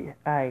sure I did.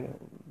 I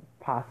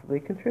possibly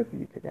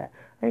contributed to that.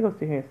 I ain't gonna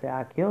sit here and say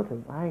I killed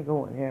him. I ain't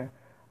going there.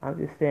 I'm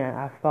just saying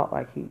I felt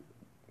like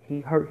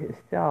he hurt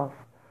himself,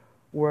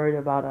 worried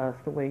about us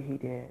the way he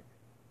did.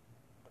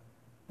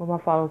 Well,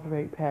 my father was a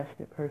very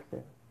passionate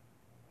person.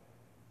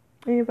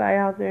 Anybody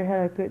out there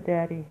had a good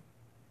daddy?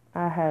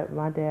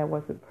 My dad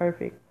wasn't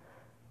perfect.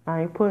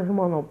 I ain't putting him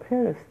on no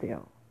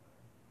pedestal,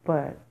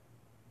 but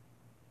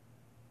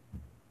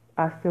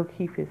I still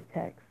keep his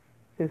texts,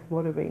 his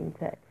motivating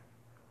texts.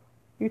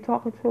 You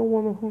talking to a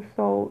woman who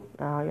sold,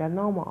 y'all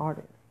know I'm an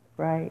artist,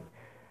 right?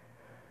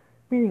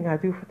 Meaning I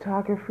do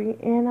photography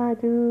and I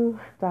do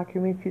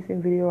documentaries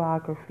and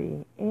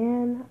videography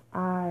and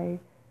I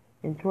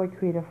enjoy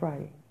creative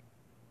writing.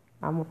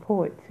 I'm a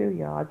poet too,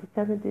 y'all. I just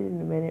haven't did it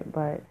in a minute,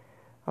 but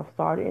I've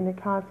started in the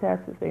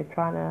contests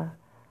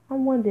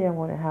and one day I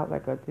want to have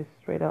like a just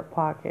straight up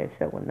podcast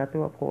show with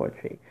nothing but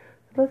poetry.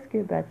 So let's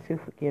get back to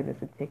forgiveness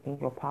and taking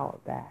your power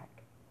back.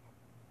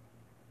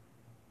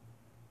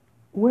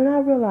 When I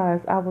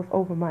realized I was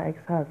over my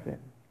ex-husband,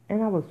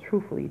 and I was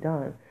truthfully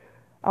done,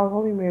 I was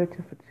only married to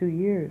him for 2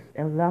 years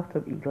and left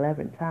him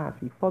 11 times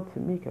before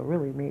Tamika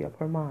really made up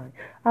her mind.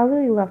 I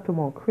really left him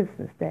on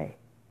Christmas Day.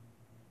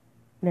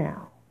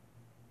 Now,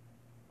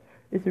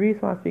 it's the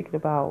reason why I'm speaking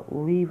about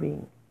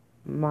leaving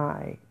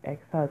my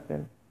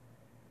ex-husband.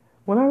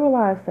 When I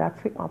realized that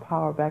I took my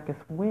power back is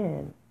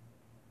when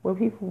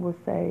people would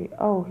say,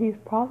 oh, he's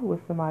probably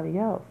with somebody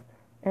else.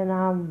 And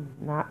I'm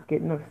not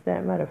getting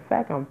upset. Matter of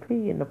fact, I'm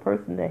pitying the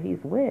person that he's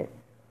with.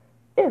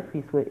 If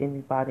he's with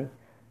anybody,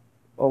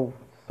 oh,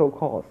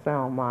 so-called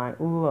sound mind.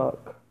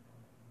 Look,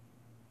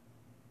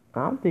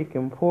 I'm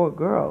thinking poor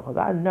girl, because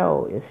I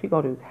know if she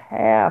go through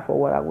half of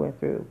what I went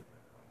through.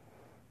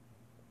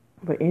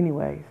 But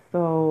anyway,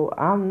 so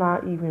I'm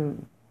not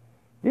even,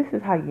 this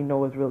is how you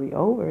know it's really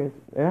over.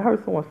 And I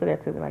heard someone say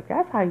that to me, like,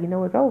 that's how you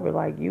know it's over.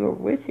 Like, you're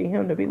wishing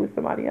him to be with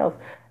somebody else.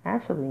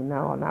 Actually,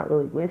 no, I'm not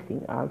really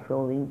wishing. I'm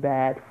feeling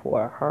bad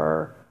for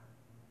her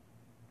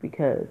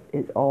because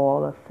it's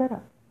all a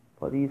setup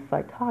for these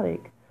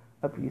psychotic,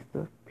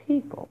 abusive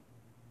people.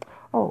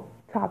 Oh,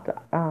 top the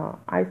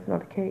icing on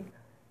the cake,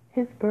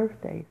 his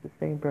birthday is the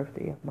same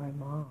birthday as my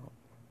mom.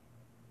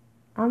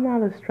 I'm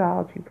not an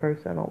astrology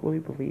person. I don't really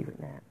believe in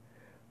that.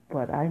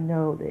 But I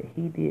know that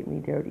he did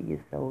me dirty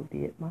and so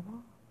did my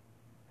mom.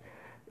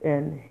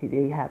 And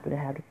they happen to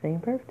have the same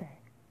birthday.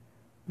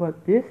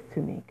 But this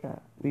Tamika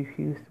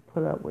refused to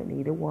put up with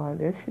neither one of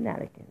their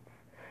shenanigans.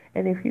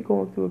 And if you're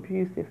going through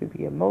abuse, if it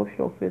be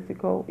emotional,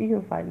 physical,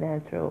 even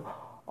financial,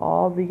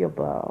 all the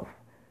above,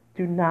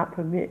 do not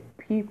permit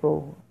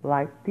people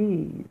like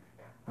these.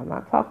 I'm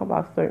not talking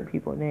about certain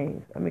people's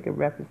names. I'm making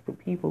reference to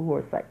people who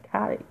are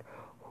psychotic,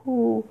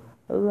 who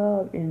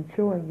love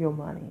enjoying your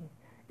money.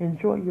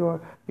 Enjoy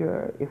your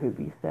if it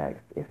be sex,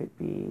 if it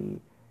be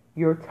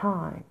your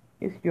time.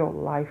 It's your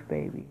life,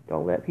 baby.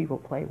 Don't let people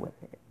play with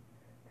it.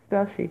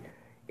 Especially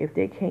if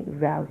they can't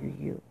value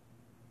you.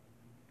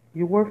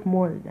 You're worth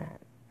more than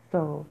that.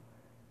 So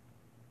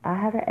I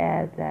had to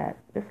add that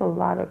there's a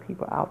lot of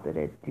people out there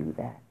that do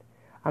that.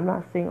 I'm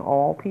not saying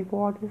all people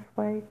are this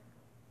way,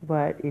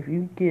 but if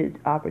you get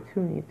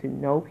opportunity to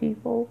know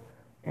people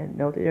and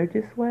know that they're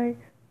this way,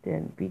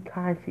 then be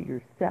kind to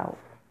yourself.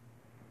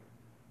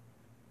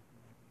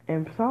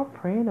 And start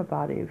praying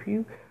about it. If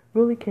you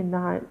really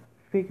cannot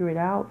figure it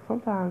out,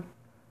 sometimes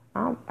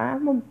I'm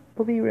a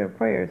believer in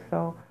prayer,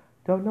 so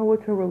don't know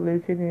what your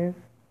religion is,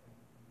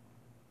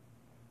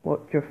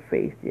 what your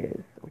faith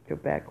is, what your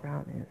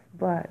background is.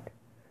 But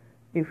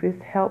if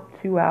it's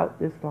helped you out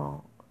this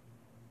long,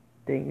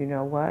 then you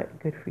know what?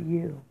 Good for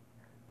you.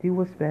 Do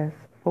what's best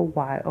for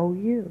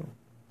YOU.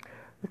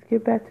 Let's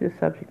get back to the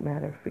subject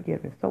matter of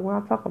forgiveness. So when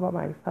I talk about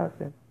my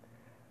ex-husband,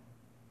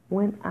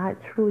 when I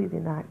truly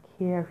did not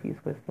care if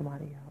he's with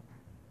somebody else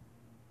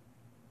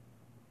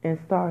and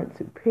started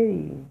to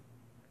pity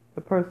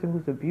the person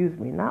who's abused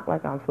me, not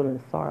like I'm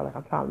feeling sorry, like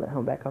I'm trying to let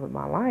him back up in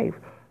my life.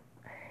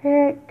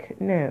 Heck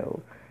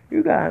no.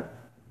 You got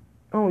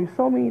only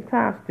so many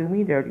times to do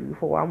me dirty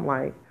before I'm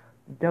like,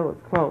 the door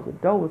is closed. The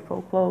door was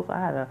so close, I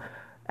had to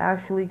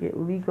actually get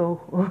legal,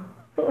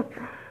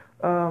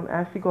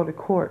 actually go to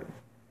court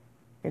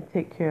and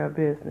take care of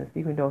business,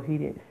 even though he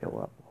didn't show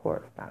up. Of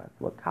course, that's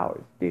what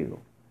cowards do.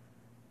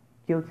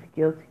 Guilty,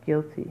 guilty,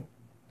 guilty.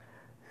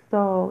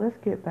 So let's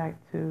get back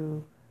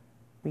to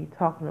me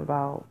talking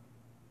about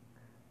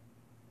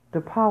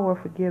the power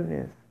of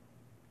forgiveness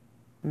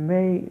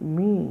made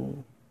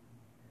me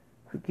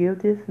forgive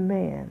this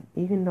man,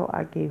 even though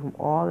I gave him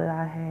all that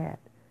I had,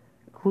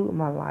 including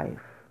my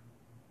life.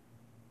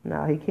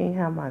 Now, he can't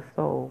have my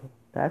soul.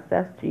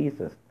 That's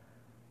Jesus.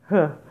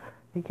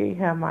 He can't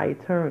have my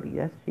eternity.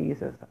 That's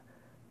Jesus.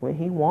 When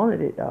he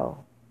wanted it,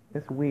 though,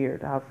 it's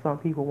weird how some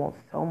people want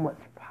so much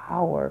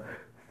power,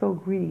 so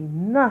greedy.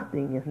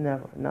 Nothing is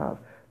never enough.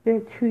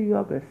 They'll chew you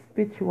up and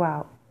spit you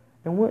out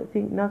and wouldn't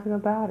think nothing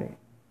about it.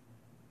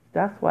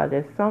 That's why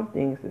there's some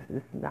things that's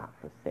just not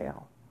for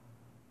sale.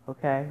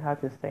 Okay? I'm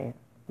just saying.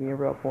 Being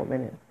real for a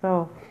minute.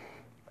 So,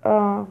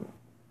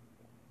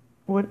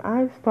 when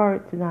I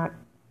started to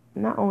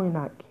not only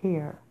not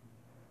care,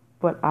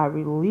 but I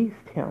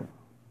released him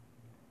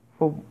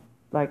for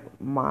like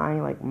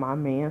my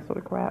man sort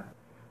of crap.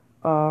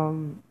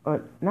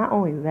 But not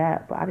only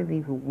that, but I didn't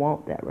even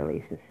want that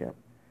relationship.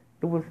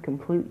 It was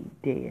completely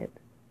dead.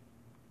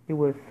 It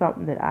was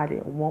something that I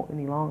didn't want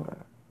any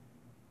longer.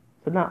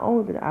 So not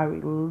only did I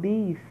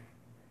release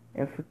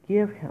and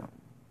forgive him,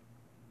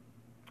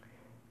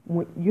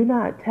 when you're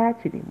not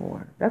attached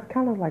anymore. That's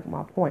kind of like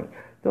my point.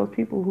 Those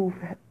people who've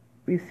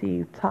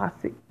received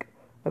toxic,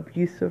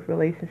 abusive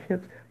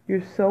relationships,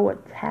 you're so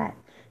attached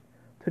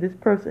to this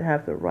person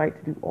has the right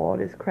to do all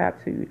this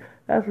crap to you.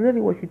 That's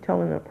literally what you're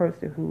telling a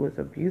person who is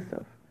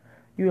abusive.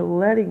 You're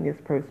letting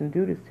this person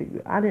do this to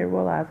you. I didn't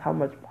realize how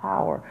much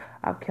power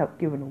I've kept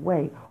giving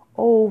away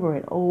over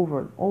and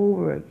over and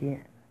over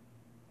again.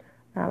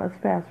 Now let's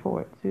fast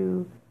forward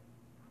to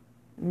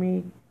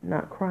me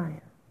not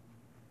crying.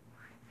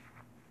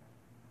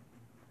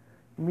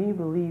 Me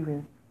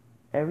believing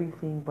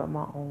everything but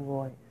my own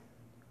voice.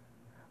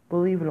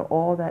 Believing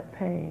all that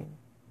pain.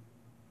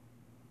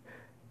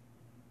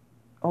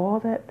 All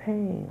that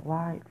pain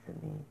lied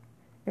to me.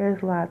 It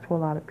has lied to a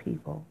lot of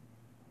people.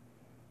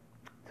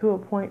 To a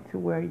point to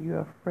where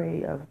you're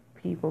afraid of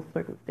people,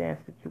 circumstance,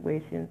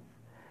 situations.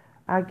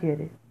 I get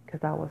it,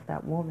 because I was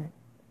that woman.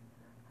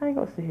 I ain't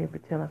gonna sit here and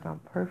pretend like I'm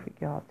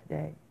perfect, y'all,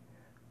 today.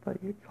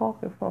 But you're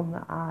talking from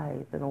the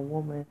eyes of a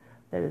woman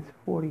that is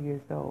 40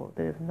 years old,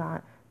 that is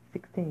not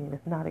 16,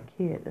 it's not a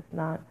kid, it's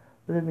not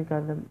living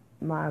under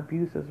my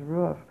abuser's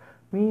roof.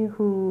 Me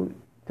who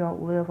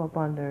don't live up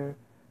under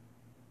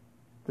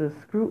the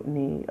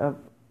scrutiny of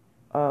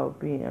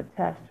being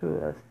attached to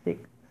a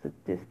sick,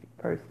 sadistic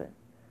person.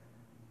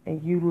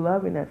 And you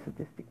loving that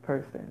sadistic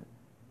person.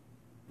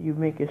 You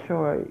making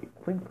sure,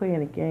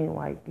 playing a game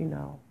like,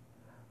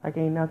 like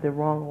ain't nothing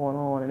wrong going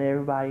on and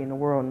everybody in the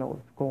world knows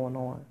what's going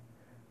on.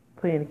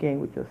 Playing a game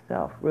with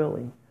yourself,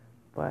 really.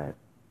 But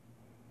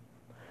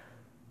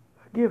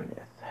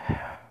forgiveness.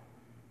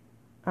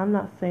 I'm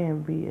not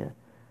saying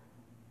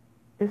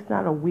it's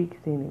not a weak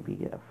thing to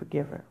be a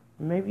forgiver.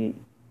 Maybe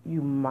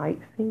you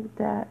might think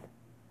that,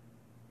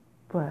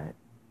 but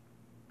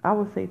I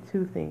would say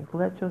two things.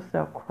 Let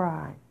yourself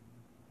cry.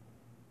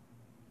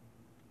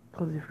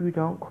 Because if you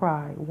don't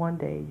cry, one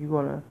day you're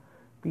going to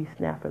be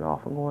snapping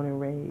off and going in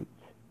rage.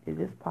 It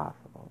is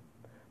possible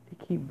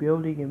to keep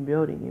building and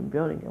building and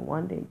building, and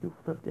one day you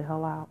flip the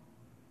hell out.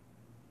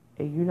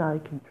 And you're not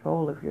in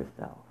control of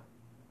yourself.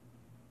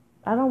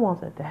 I don't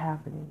want that to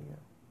happen to you.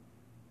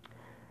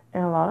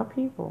 And a lot of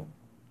people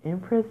in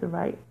prison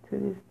right to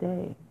this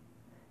day,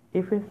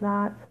 if it's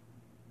not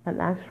an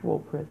actual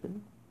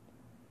prison,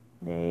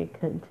 they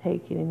couldn't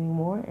take it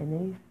anymore and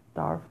they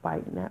start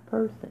fighting that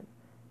person.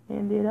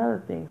 And did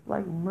other things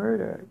like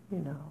murder,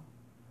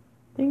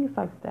 Things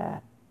like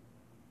that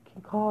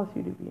can cause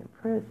you to be in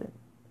prison.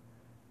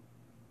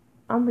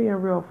 I'm being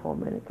real for a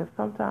minute because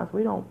sometimes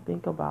we don't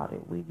think about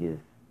it.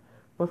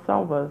 For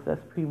some of us,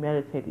 that's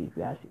premeditated. If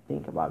you actually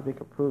think about it, we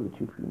can prove that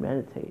you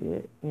premeditated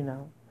it,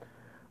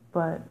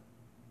 But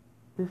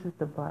this is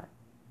the but.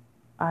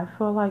 I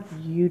feel like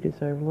you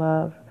deserve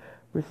love,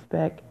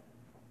 respect,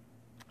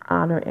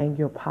 honor, and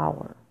your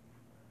power.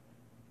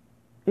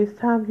 It's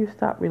time you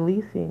stop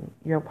releasing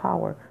your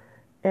power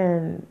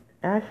and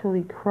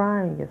actually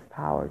crying is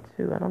power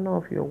too. I don't know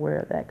if you're aware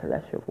of that because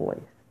that's your voice.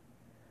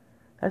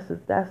 That's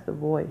the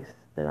voice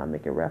that I'm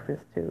making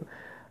reference to.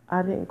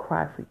 I didn't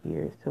cry for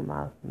years till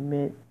my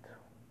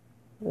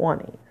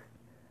mid-20s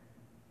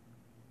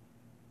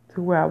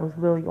to where I was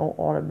literally on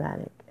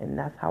automatic, and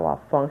that's how I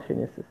function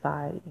in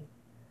society.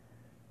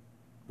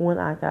 When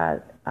I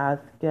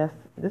guess,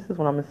 this is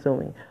what I'm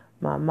assuming,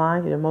 My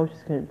mind and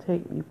emotions couldn't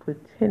take me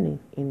pretending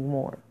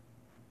anymore,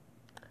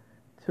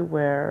 to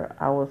where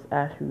I was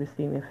actually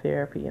receiving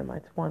therapy in my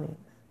 20s.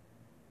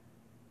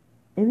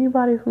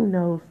 Anybody who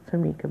knows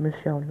Tamika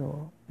Michelle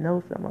Newell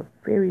knows I'm a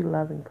very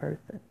loving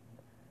person.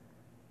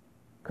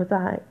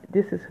 Because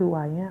this is who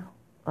I am,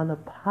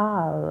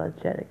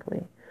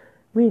 unapologetically.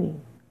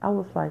 Meaning, I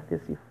was like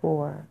this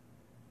before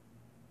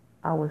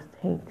I was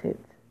tainted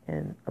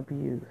and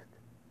abused.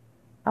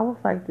 I was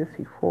like this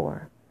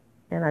before,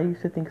 and I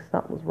used to think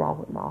something was wrong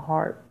with my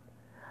heart.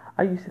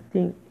 I used to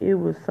think it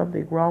was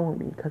something wrong with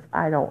me because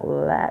I don't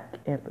lack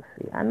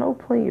empathy. I know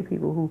plenty of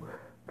people who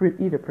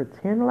either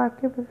pretend to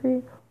lack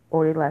empathy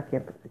or they lack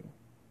empathy.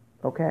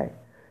 Okay?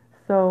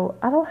 So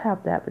I don't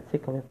have that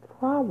particular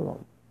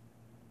problem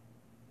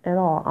at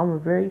all. I'm a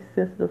very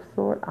sensitive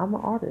sort. I'm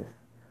an artist.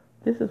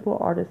 This is what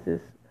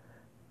artists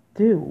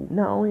do.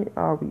 Not only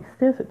are we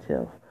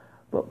sensitive,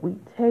 but we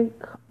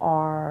take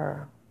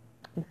our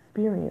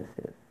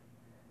experiences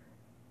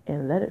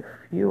and let it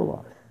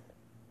fuel us.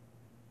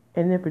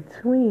 And in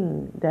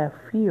between that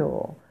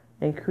fuel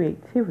and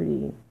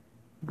creativity,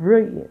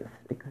 brilliance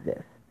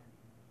exists.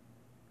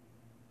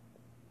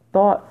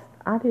 Thoughts,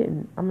 I'm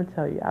going to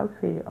tell you, I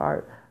created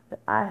art that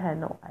I had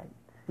no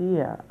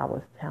idea I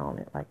was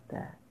talented like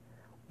that.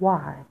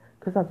 Why?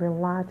 Because I've been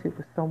lied to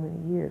for so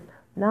many years.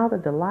 Now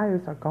that the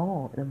liars are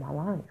gone in my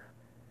life,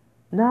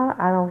 now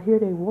I don't hear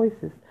their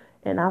voices,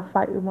 and I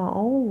fight with my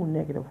own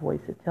negative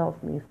voice that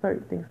tells me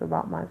certain things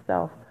about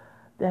myself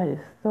that is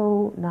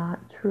so not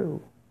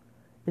true.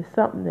 It's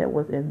something that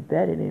was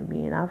embedded in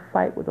me, and I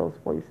fight with those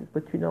voices.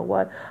 But you know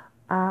what?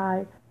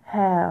 I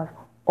have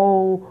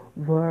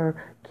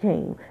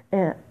overcame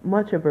and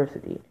much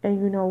adversity. And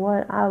you know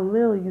what? I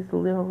literally used to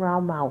live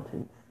around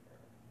mountains.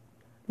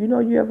 You know,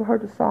 you ever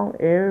heard the song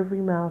Every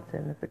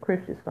Mountain? It's a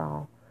Christian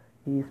song.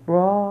 He's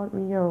brought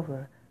me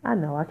over. I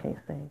know I can't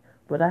sing,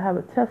 but I have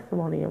a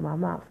testimony in my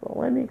mouth, so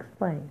let me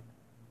explain.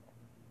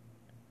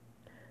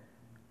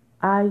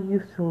 I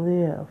used to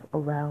live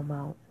around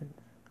mountains.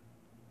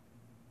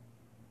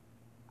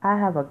 I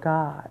have a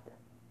God.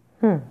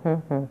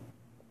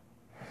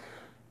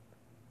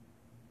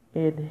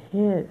 In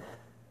His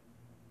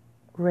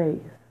grace,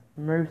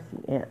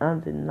 mercy, and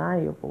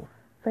undeniable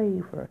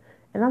favor,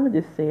 and I'm going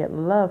to just say it,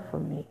 love for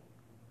me,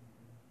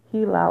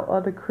 He allowed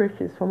other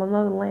Christians from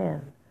another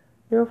land.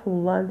 They were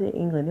from London,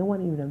 England. They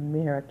weren't even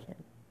American.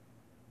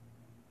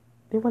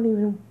 They weren't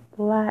even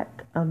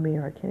black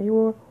American. They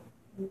were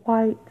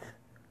white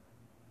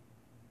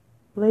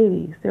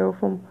ladies. They were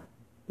from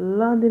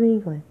London,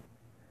 England.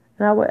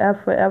 And I would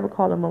forever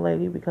call them a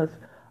lady because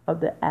of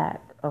the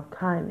act of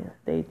kindness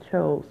they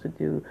chose to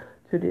do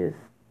to this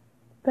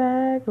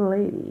bag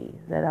lady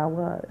that I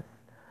was.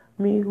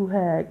 Me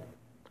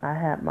I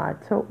had my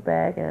tote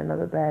bag and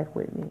another bag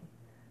with me.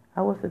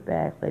 I was a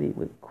bag lady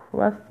with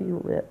crusty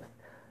lips.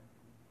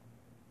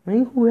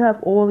 Me who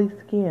have oily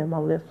skin, my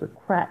lips were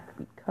cracked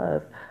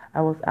because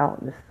I was out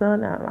in the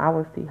sun and I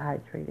was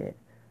dehydrated.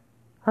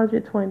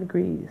 120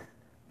 degrees,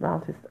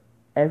 mountains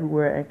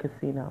everywhere and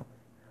casinos.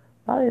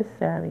 All this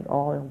insanity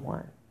all in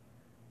one.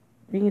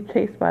 Being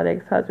chased by the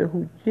ex-husband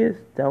who just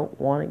don't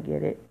want to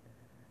get it.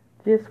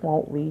 Just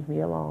won't leave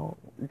me alone.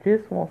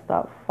 Just won't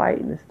stop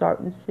fighting and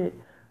starting shit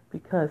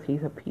because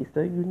he's a piece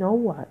of you know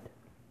what.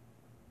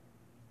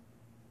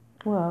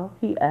 Well,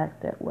 he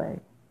acts that way.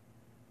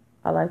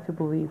 I like to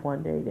believe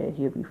one day that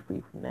he'll be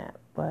free from that.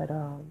 But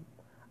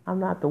I'm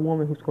not the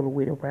woman who's going to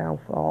wait around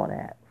for all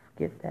that.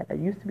 Forget that. That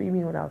used to be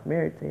me when I was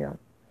married to him.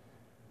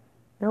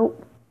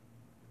 Nope.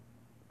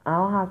 I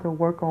don't have to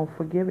work on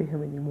forgiving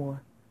him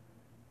anymore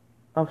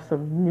of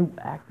some new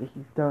act that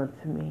he's done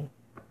to me.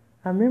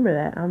 I remember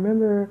that. I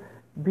remember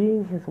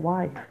being his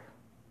wife.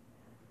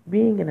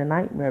 Being in a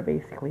nightmare,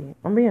 basically.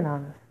 I'm being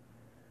honest.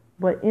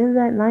 But in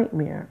that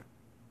nightmare,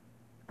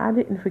 I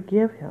didn't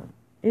forgive him.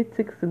 It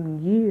took some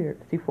years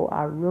before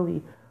I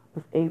really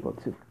was able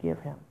to forgive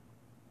him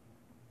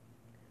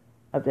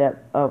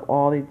of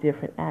all the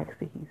different acts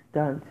that he's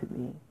done to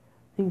me,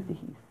 things that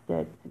he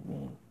said to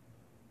me,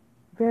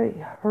 very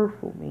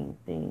hurtful, mean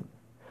things.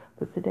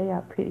 But today I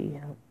pity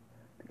him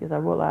because I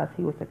realized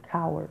he was a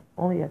coward.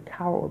 Only a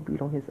coward would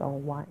beat on his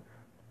own wife.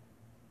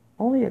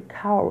 Only a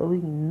coward would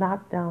really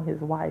knock down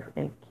his wife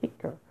and kick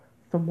her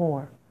some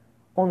more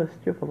on the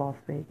strip of Las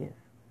Vegas.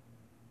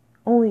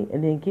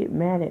 And then get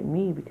mad at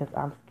me because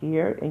I'm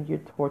scared and you're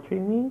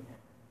torturing me.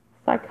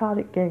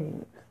 Psychotic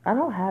games. I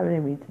don't have it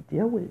in me to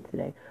deal with it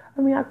today.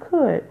 I mean, I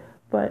could,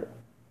 but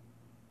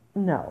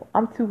no.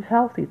 I'm too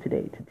healthy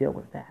today to deal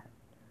with that.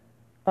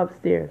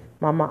 Upstairs,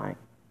 my mind,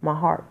 my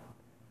heart.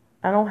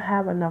 I don't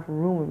have enough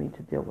room in me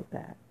to deal with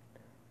that.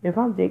 If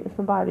I'm dating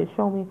somebody to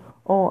show me,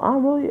 oh,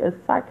 I'm really a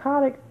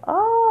psychotic,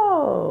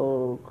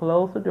 oh,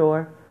 close the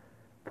door.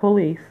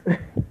 Police.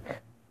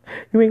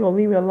 You ain't gonna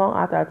leave me alone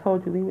after I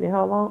told you leave me the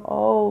hell alone?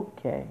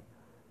 Okay.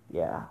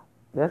 Yeah.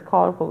 Let's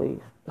call the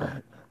police.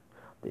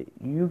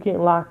 You get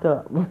locked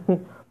up.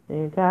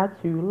 They got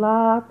you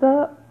locked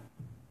up.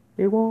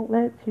 They won't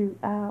let you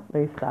out.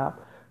 They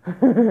stop.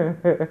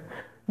 You're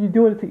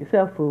doing it to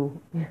yourself, fool.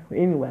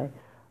 Anyway.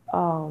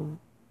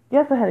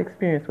 Yes, I had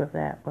experience with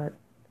that, but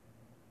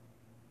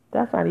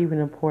that's not even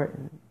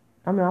important.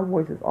 I mean, my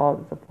voice is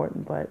always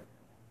important, but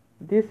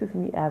this is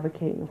me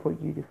advocating for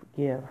you to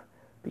forgive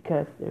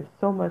because there's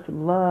so much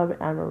love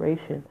and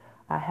admiration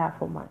I have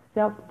for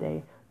myself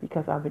today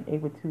because I've been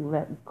able to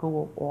let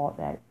go of all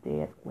that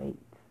dead weight.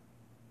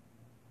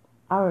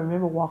 I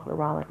remember walking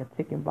around like a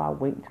ticking bomb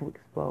waiting to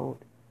explode.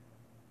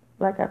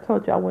 Like I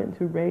told you, I went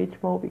into rage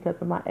mode because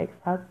of my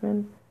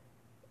ex-husband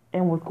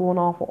and was going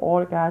off for all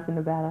the guys in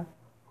Nevada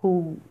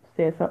who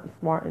said something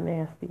smart and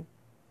nasty.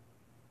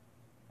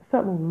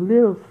 Something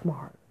little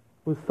smart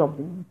was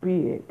something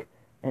big.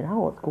 And I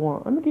was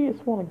going, let me give you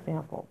just one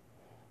example.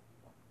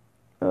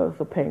 It's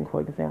a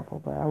painful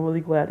example, but I'm really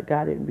glad the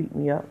guy didn't beat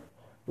me up.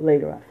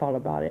 Later, I thought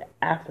about it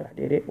after I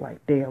did it.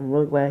 Like, damn, I'm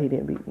really glad he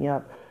didn't beat me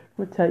up.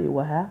 Let me tell you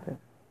what happened.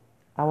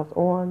 I was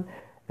on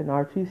an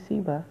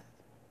RTC bus.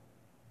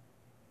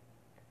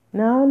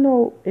 Now, I don't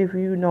know if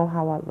you know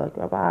how I look,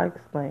 but I'll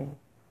explain.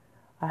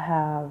 I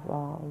have,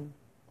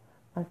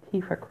 my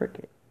teeth are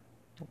crooked,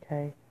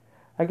 okay?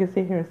 I can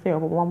sit here and say, oh,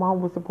 but my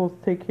mom was supposed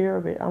to take care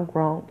of it. I'm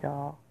grown,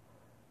 y'all.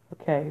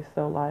 Okay,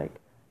 so, like,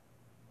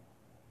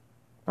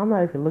 I'm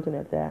not even looking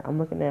at that. I'm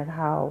looking at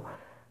how,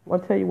 I'll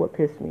tell you what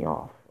pissed me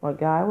off. A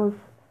guy was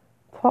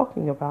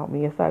talking about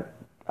me. It's like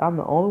I'm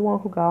the only one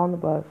who got on the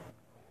bus,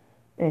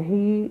 and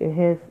he and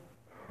his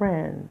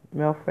friend,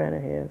 male friend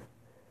of his,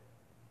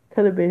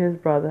 could have been his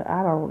brother.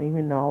 I don't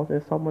even know.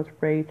 There's so much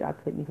rage I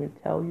couldn't even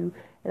tell you,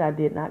 and I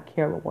did not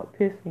care. But what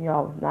pissed me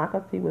off was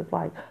Nakati was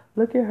like,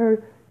 look at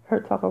her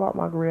talking about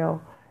my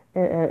grill,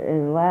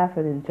 and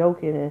laughing and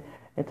joking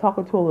and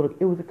talking to a little.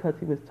 It was because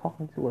he was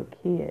talking to a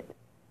kid.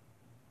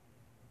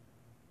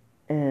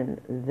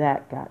 And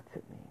that got to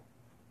me.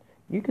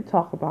 You could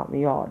talk about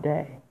me all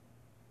day.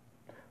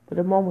 But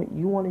the moment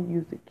you want to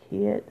use a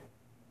kid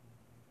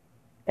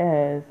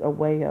as a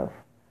way of,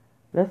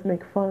 let's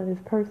make fun of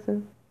this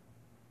person,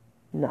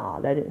 nah,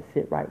 that didn't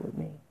sit right with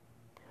me.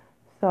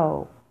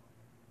 So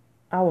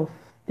I was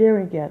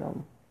staring at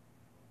him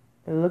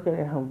and looking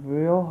at him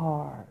real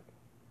hard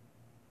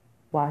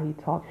while he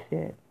talked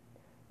shit.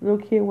 Little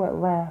kid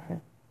wasn't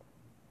laughing.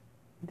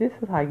 This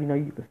is how you know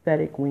you're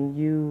pathetic when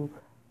you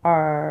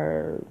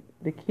are,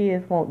 the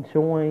kids won't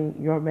join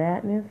your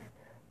madness.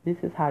 This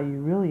is how you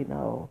really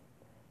know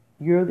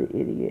you're the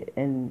idiot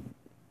and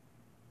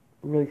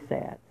really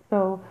sad.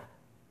 So,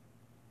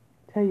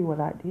 tell you what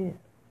I did.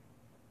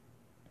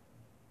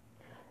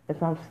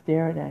 As I'm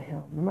staring at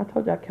him, remember I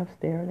told you I kept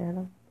staring at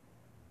him?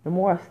 The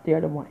more I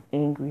stared, the more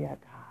angry I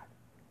got.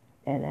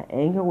 And that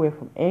anger went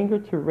from anger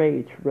to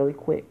rage really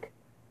quick.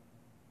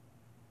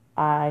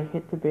 I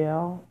hit the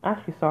bell.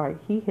 Actually, sorry,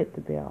 he hit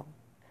the bell.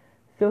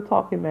 Still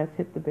talking mess,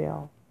 hit the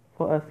bell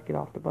for us to get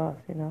off the bus,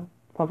 you know,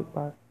 public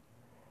bus.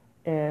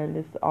 And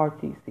it's the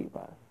RTC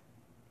bus.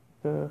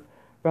 The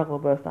regular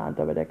bus, not a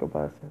double-decker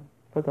bus. And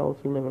for those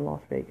who live in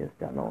Las Vegas,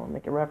 don't know what I'm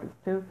making reference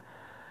to.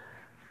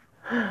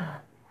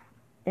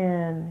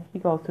 And he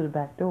goes to the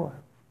back door.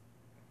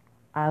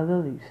 I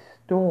literally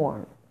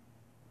stormed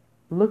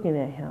looking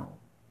at him.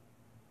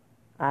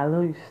 I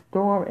literally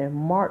stormed and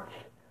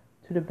marched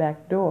to the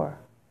back door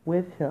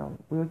with him.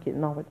 We were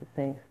getting off at the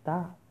same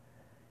stop.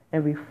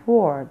 And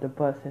before the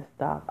bus had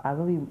stopped, I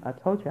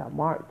told you I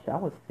marched. I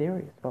was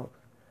serious, folks.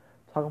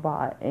 Talk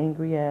about an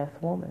angry ass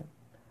woman.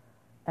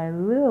 I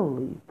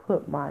literally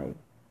put my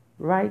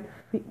right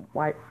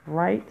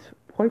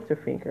pointer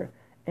finger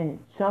and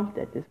jumped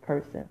at this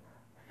person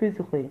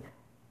physically,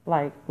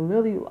 like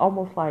literally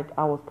almost like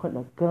I was putting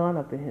a gun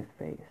up in his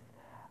face.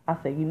 I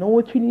said, you know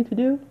what you need to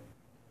do?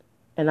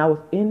 And I was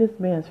in this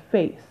man's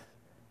face,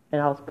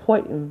 and I was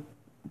pointing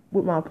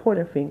with my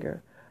pointer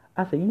finger.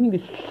 I said, you need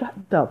to shut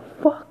the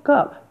fuck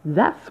up.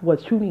 That's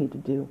what you need to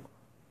do.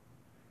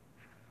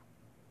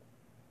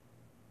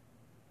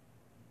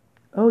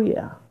 Oh,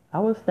 yeah, I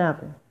was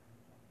snapping.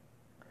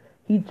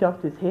 He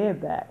jumped his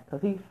head back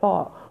because he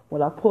thought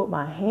when I put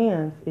my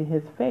hands in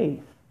his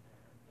face,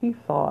 he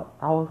thought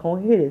I was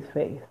going to hit his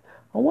face.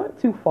 I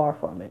wasn't too far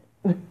from it.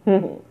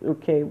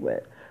 Okay,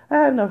 but I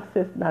had enough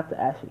sense not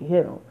to actually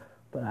hit him.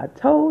 But I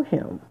told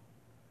him,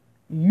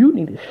 you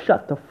need to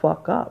shut the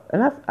fuck up.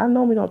 And I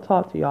normally don't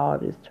talk to y'all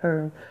this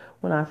term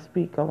when I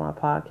speak on my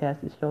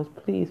podcast and shows.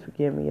 Please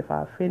forgive me if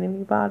I offend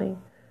anybody.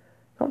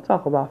 Don't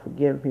talk about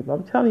forgiving people.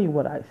 I'm telling you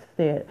what I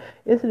said.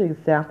 It's an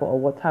example of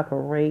what type of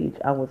rage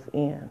I was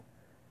in.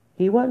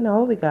 He wasn't the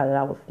only guy that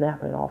I was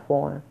snapping off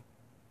on.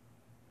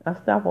 I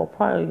snapped on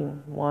probably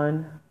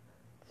 1,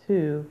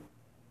 2,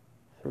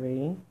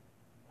 3,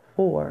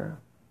 4,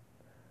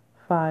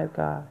 5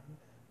 guys,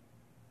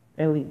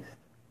 at least.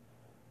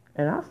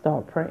 And I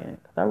started praying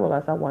because I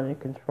realized I wanted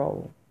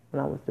control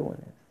when I was doing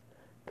this.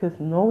 Because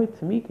knowing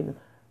Tamika,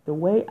 the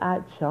way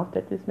I jumped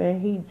at this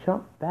man, he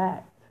jumped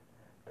back.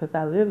 Because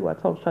I literally,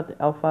 I told him shut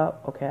the F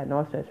up. Okay, I know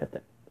I said shut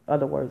the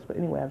other words, but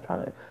anyway, I'm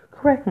trying to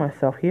correct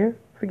myself here.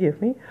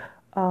 Forgive me.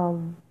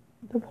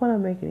 The point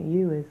I'm making to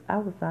you is I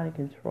was not in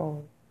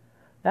control.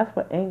 That's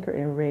what anger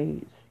and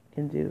rage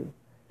can do.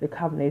 The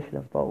combination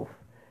of both.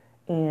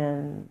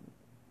 And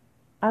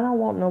I don't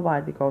want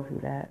nobody to go through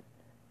that.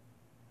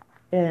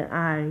 And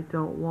I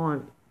don't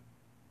want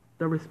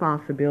the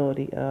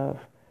responsibility of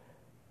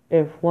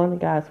if one of the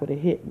guys would have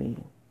hit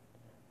me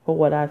for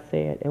what I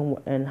said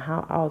and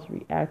how I was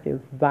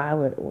reacting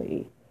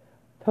violently.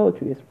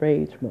 Told you it's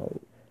rage mode.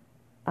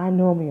 I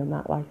normally am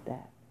not like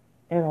that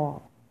at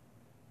all.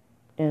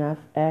 And I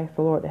asked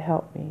the Lord to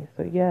help me.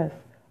 So yes,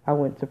 I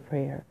went to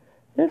prayer.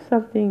 There's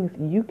some things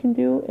you can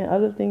do and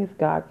other things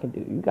God can do.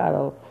 You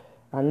gotta,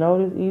 I know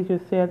it's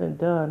easier said than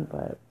done,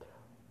 but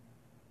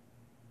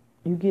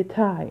you get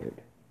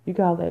tired. You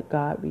gotta let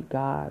God be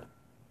God.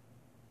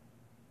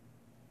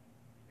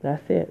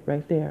 That's it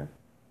right there.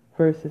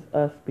 Versus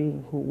us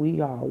being who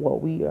we are,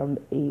 what we are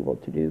able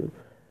to do.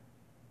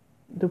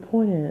 The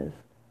point is,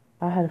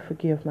 I had to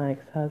forgive my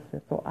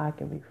ex-husband so I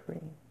can be free.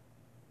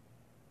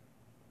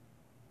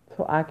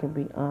 So I can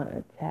be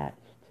unattached.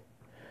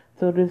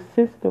 So the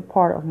sister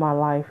part of my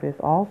life is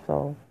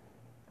also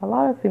a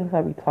lot of things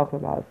I be talking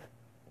about,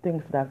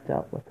 things that I've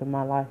dealt with in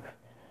my life.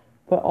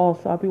 But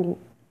also I'll be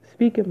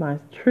speaking my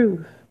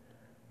truth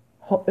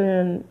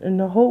in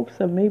the hopes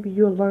of maybe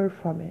you'll learn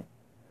from it.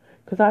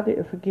 Because I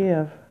didn't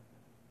forgive.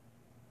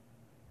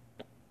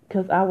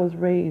 Because I was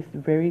raised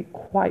very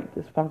quite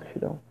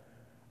dysfunctional.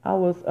 I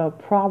was a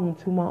problem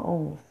to my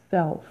own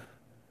self.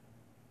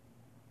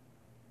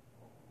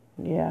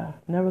 Yeah,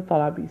 never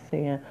thought I'd be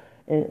saying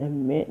and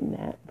admitting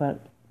that.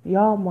 But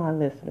y'all, my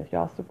listeners,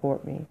 y'all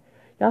support me.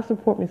 Y'all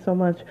support me so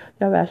much.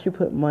 Y'all actually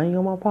put money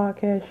on my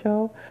podcast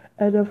show.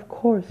 And of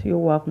course, you're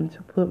welcome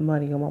to put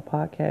money on my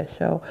podcast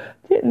show.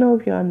 Didn't know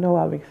if y'all know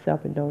I'm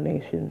accepting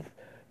donations.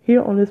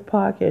 Here on this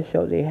podcast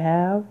show, they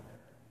have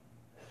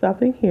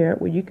something here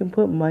where you can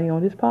put money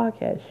on this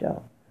podcast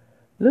show.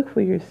 Look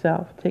for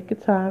yourself. Take your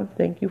time.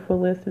 Thank you for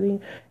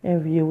listening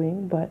and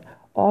viewing. But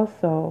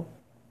also,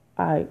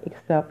 I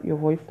accept your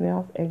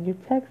voicemails and your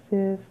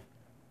texts.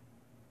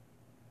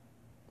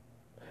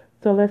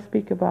 So let's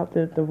speak about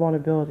the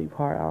vulnerability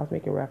part I was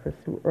making reference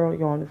to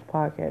earlier on this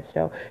podcast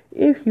show.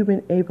 If you've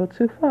been able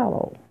to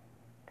follow.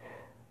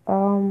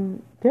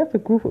 There's a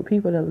group of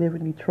people that live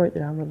in Detroit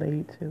that I'm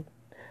related to.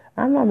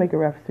 I'm not making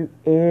reference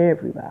to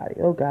everybody.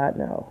 Oh, God,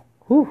 no.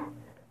 Whew.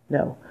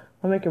 No.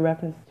 I'm making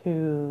reference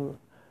to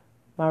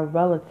my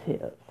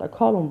relatives. I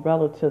call them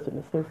relatives in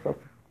the sense of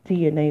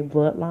DNA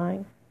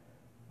bloodline,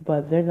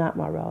 but they're not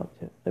my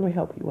relatives. Let me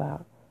help you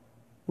out.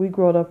 We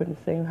grew up in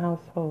the same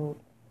household.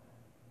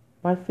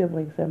 My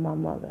siblings and my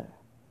mother.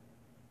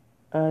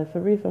 It's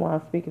the reason why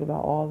I'm speaking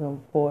about all of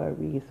them for a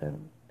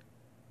reason.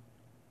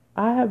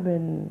 I have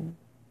been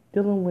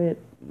dealing with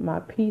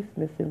my peace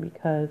missing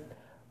because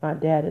my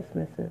dad is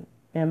missing.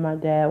 And my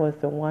dad was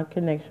the one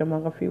connection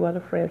among a few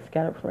other friends,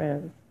 scattered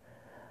friends,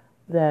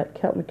 that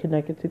kept me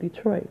connected to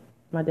Detroit.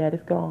 My dad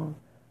is gone.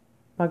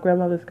 My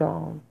grandmother's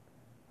gone.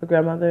 My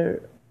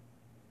grandmother,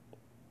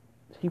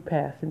 she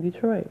passed in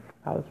Detroit.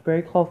 I was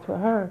very close with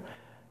her.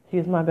 She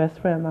is my best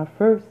friend, my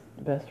first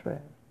best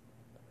friend.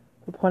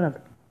 The point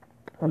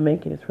I'm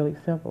making is really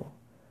simple.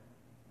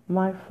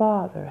 My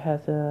father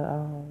has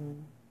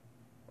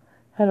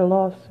had a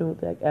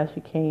lawsuit that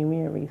actually came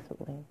in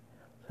recently.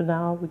 So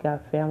now we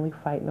got family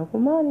fighting over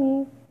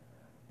money.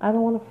 I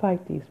don't want to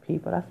fight these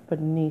people. That's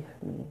beneath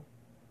me.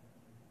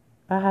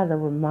 I had to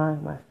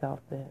remind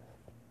myself this.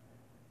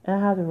 And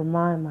I had to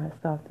remind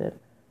myself that,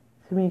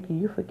 Tamika,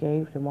 you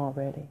forgave them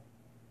already.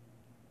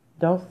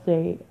 Don't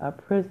stay a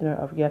prisoner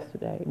of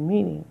yesterday.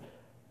 Meaning,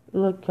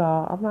 look,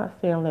 y'all, I'm not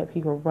saying let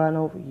people run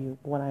over you.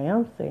 What I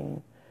am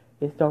saying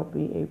is don't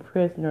be a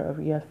prisoner of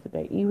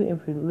yesterday. Even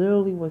if it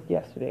literally was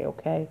yesterday,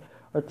 okay?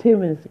 Or 10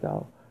 minutes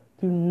ago.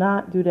 Do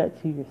not do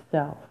that to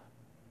yourself.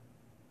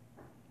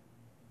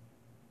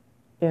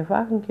 If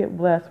I can get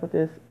blessed with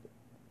this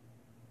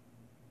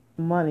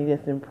money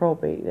that's in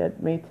probate,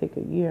 that may take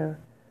a year.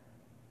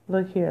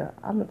 Look here,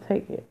 I'm going to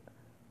take it.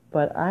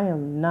 But I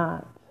am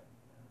not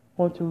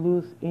going to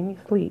lose any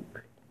sleep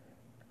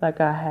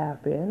like I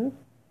have been.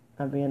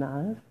 I'm being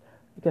honest.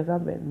 Because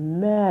I've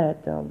been mad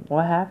at them.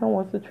 What happened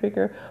was the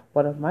trigger.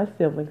 One of my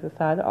siblings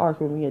decided to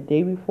argue with me a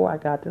day before I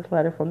got this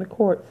letter from the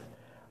courts.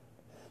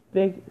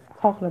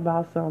 Talking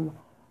about some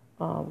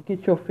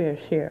get your fair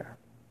share.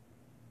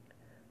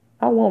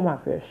 I want my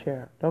fair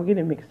share. Don't get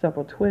it mixed up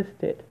or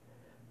twisted.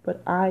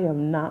 But I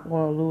am not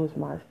going to lose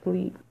my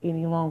sleep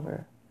any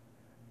longer.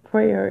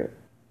 Prayer,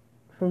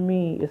 for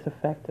me, is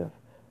effective.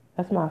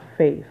 That's my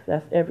faith.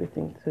 That's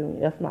everything to me.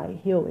 That's my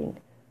healing.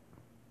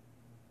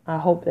 I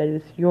hope that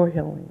it's your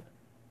healing.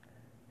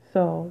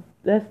 So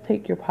let's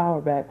take your power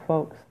back,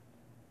 folks.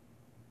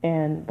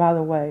 And by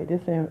the way,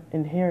 this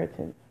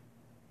inheritance,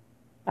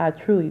 I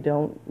truly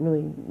don't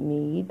really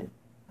need.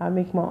 I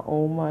make my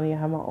own money. I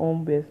have my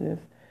own business.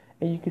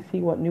 And you can see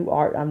what new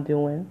art I'm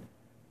doing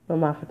with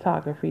my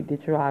photography,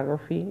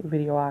 digitography,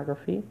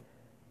 videography.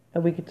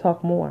 And we can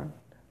talk more.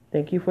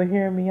 Thank you for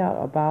hearing me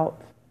out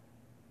about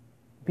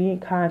being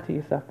kind to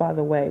yourself. By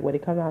the way, when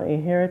it comes out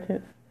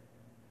inheritance,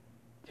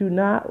 do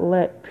not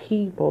let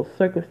people,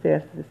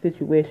 circumstances, and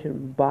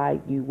situation buy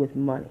you with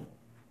money.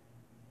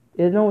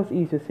 I know it's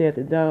easier said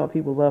than done.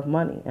 People love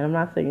money. And I'm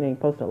not saying you ain't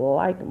supposed to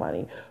like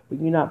money, but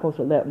you're not supposed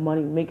to let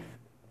money make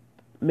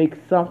make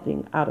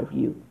something out of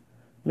you,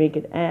 make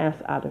an ass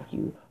out of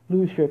you,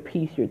 lose your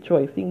peace, your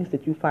joy, things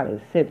that you find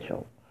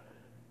essential.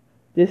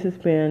 This has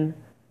been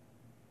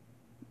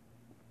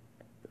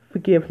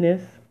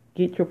Forgiveness,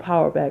 Get Your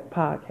Power Back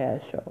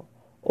podcast show.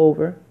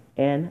 Over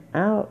and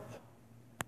out.